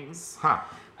things. Huh.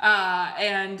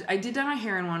 And I did dye my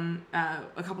hair in one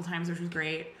a couple times, which was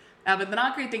great. But the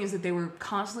not great thing is that they were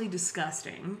constantly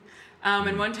disgusting.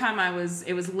 And one time it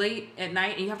was late at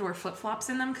night, and you have to wear flip-flops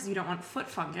in them because you don't want foot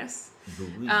fungus.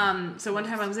 So one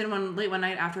time I was in one late one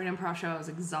night after an improv show. I was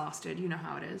exhausted. You know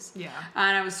how it is. Yeah.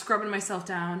 And I was scrubbing myself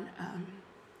down,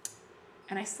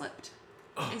 and I slipped.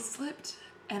 I slipped,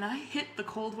 and I hit the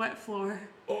cold, wet floor.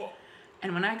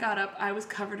 And when I got up, I was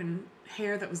covered in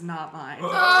hair that was not mine.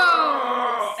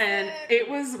 And it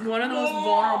was one of those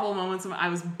vulnerable moments when I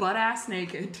was butt-ass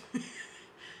naked,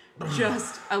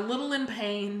 just a little in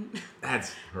pain,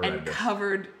 That's and horrendous.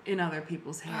 covered in other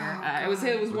people's hair. It was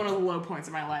one of the low points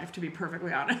of my life, to be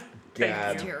perfectly honest.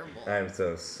 Thank you. Terrible. I'm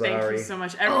so Thank sorry. you so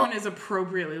much. Everyone is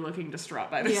appropriately looking distraught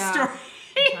by this Yeah. story.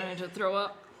 Trying to throw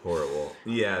up. Horrible.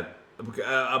 Yeah,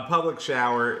 a public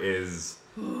shower is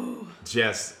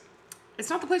just. It's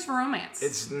not the place for romance.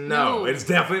 It's No. It's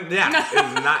definitely It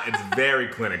is not. It's very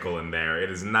clinical in there.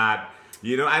 It is not.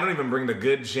 You know, I don't even bring the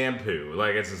good shampoo.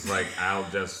 Like it's just like I'll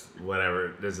just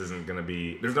whatever. This isn't gonna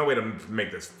be. There's no way to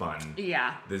make this fun.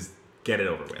 yeah. Just get it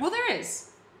over with. Well, there is.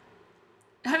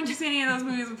 Haven't you seen any of those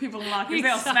movies with people in lockers? They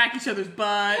all smack each other's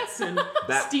butts and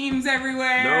That- steams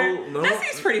everywhere. no. That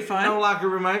seems pretty fun. No locker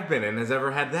room I've been in has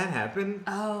ever had that happen.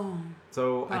 Oh,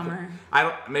 So Bummer. I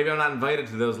don't. Maybe I'm not invited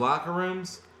to those locker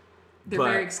rooms. they're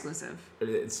But- very exclusive.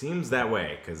 It seems that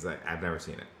way because I've never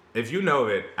seen it. If you know of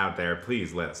it out there,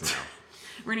 please let us know.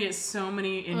 We're gonna get so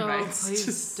many invites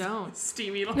please to don't.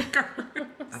 steamy locker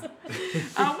rooms.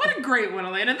 What a great one,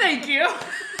 Elena. Thank you.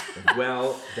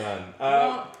 Well done.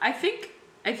 Well, I think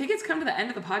it's come to the end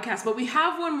of the podcast, but we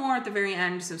have one more at the very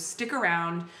end, so stick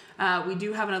around. We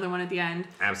do have another one at the end.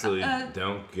 Absolutely,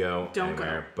 don't go don't go.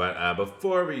 anywhere. But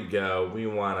before we go, we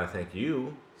want to thank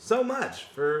you so much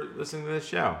for listening to this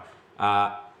show.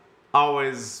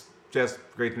 Always just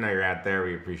great to know you're out there.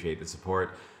 We appreciate the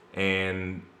support.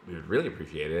 And we would really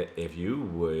appreciate it if you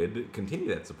would continue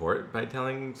that support by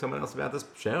telling someone else about this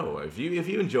show. If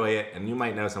you enjoy it, and you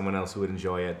might know someone else who would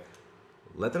enjoy it,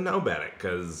 let them know about it,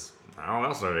 because how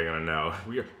else are they gonna know?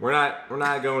 We're not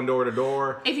going door to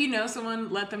door. If you know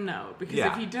someone, let them know. Because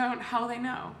Yeah. if you don't, how they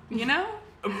know? You know?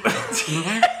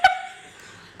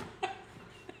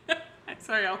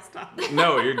 Sorry, I'll stop.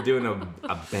 No, you're doing a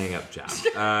bang up job.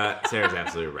 Sarah's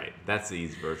absolutely right. That's the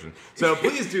easy version. So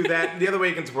please do that. The other way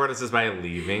you can support us is by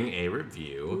leaving a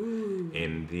review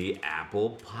in the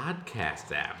Apple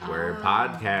Podcast app, where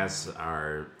podcasts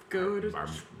are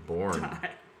born.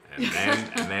 And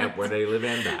then where they live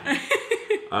and die.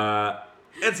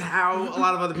 It's how a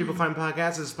lot of other people find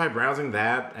podcasts, is by browsing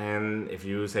that. And if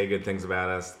you say good things about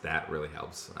us, that really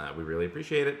helps. We really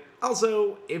appreciate it.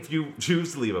 Also, if you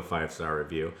choose to leave a 5-star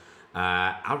review,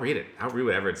 I'll read it. I'll read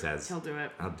whatever it says. He'll do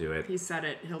it. I'll do it. He said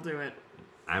it. He'll do it.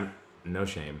 I'm no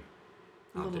shame.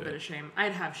 A little bit of shame.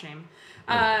 I'd have shame.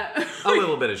 A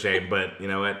little bit of shame, but you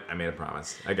know what? I made a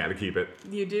promise. I got to keep it.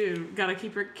 You do. Gotta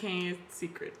keep your cane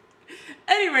secret.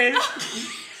 Anyways,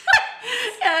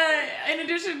 in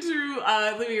addition to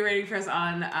leaving a rating for us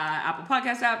on Apple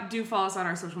Podcast app, do follow us on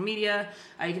our social media.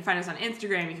 You can find us on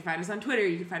Instagram. You can find us on Twitter.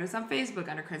 You can find us on Facebook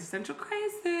under Crisis Central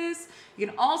Crisis. You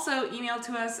can also email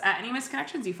to us at any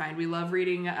misconnections you find. We love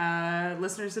reading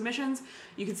listener submissions.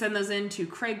 You can send those in to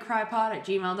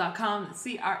craigcrypod@gmail.com.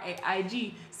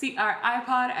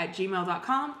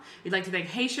 CraigCrypod@gmail.com. We'd like to thank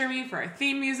Hey Shermy for our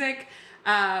theme music.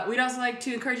 We'd also like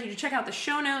to encourage you to check out the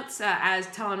show notes. As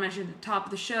Talon mentioned at the top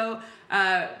of the show,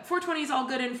 420 is all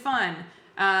good and fun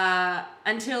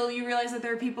until you realize that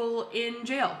there are people in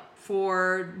jail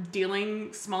for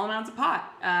dealing small amounts of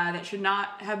pot that should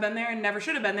not have been there and never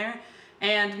should have been there.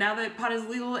 And now that pot is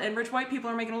legal and rich white people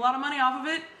are making a lot of money off of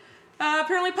it,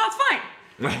 apparently pot's fine.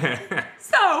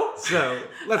 So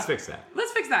let's fix that.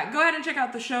 Let's fix that. Go ahead and check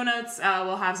out the show notes.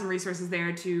 We'll have some resources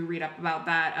there to read up about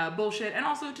that bullshit, and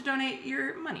also to donate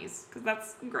your monies, because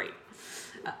that's great.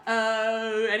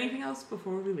 Anything else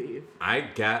before we leave? I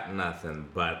got nothing,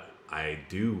 but I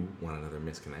do want another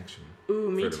misconnection.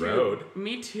 Ooh, me for too. the road.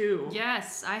 Me too.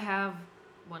 Yes, I have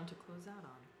one to close out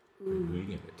on. Who you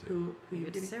give it to? Who Give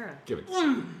it to Sarah. Give it to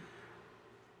Sarah.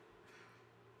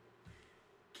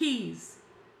 Keys.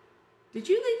 Did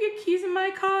you leave your keys in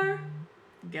my car?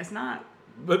 Guess not.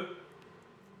 But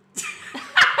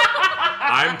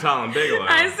I'm Talon Bigelow.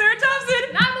 I'm Sarah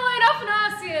Thompson. I'm Elaine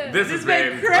Ofanasian. This has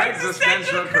been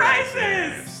Existential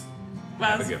Crisis. Wow,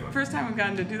 Have a it's good the one. first time we've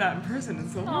gotten to do that in person in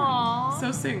so long. Aw.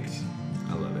 So synced.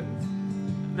 I love it.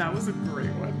 That was a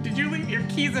great one. Did you leave your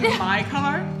keys in my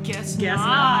car? Guess Guess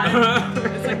not. not.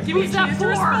 It's like, give me a Who's that chance to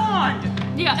for?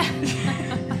 respond. Yeah.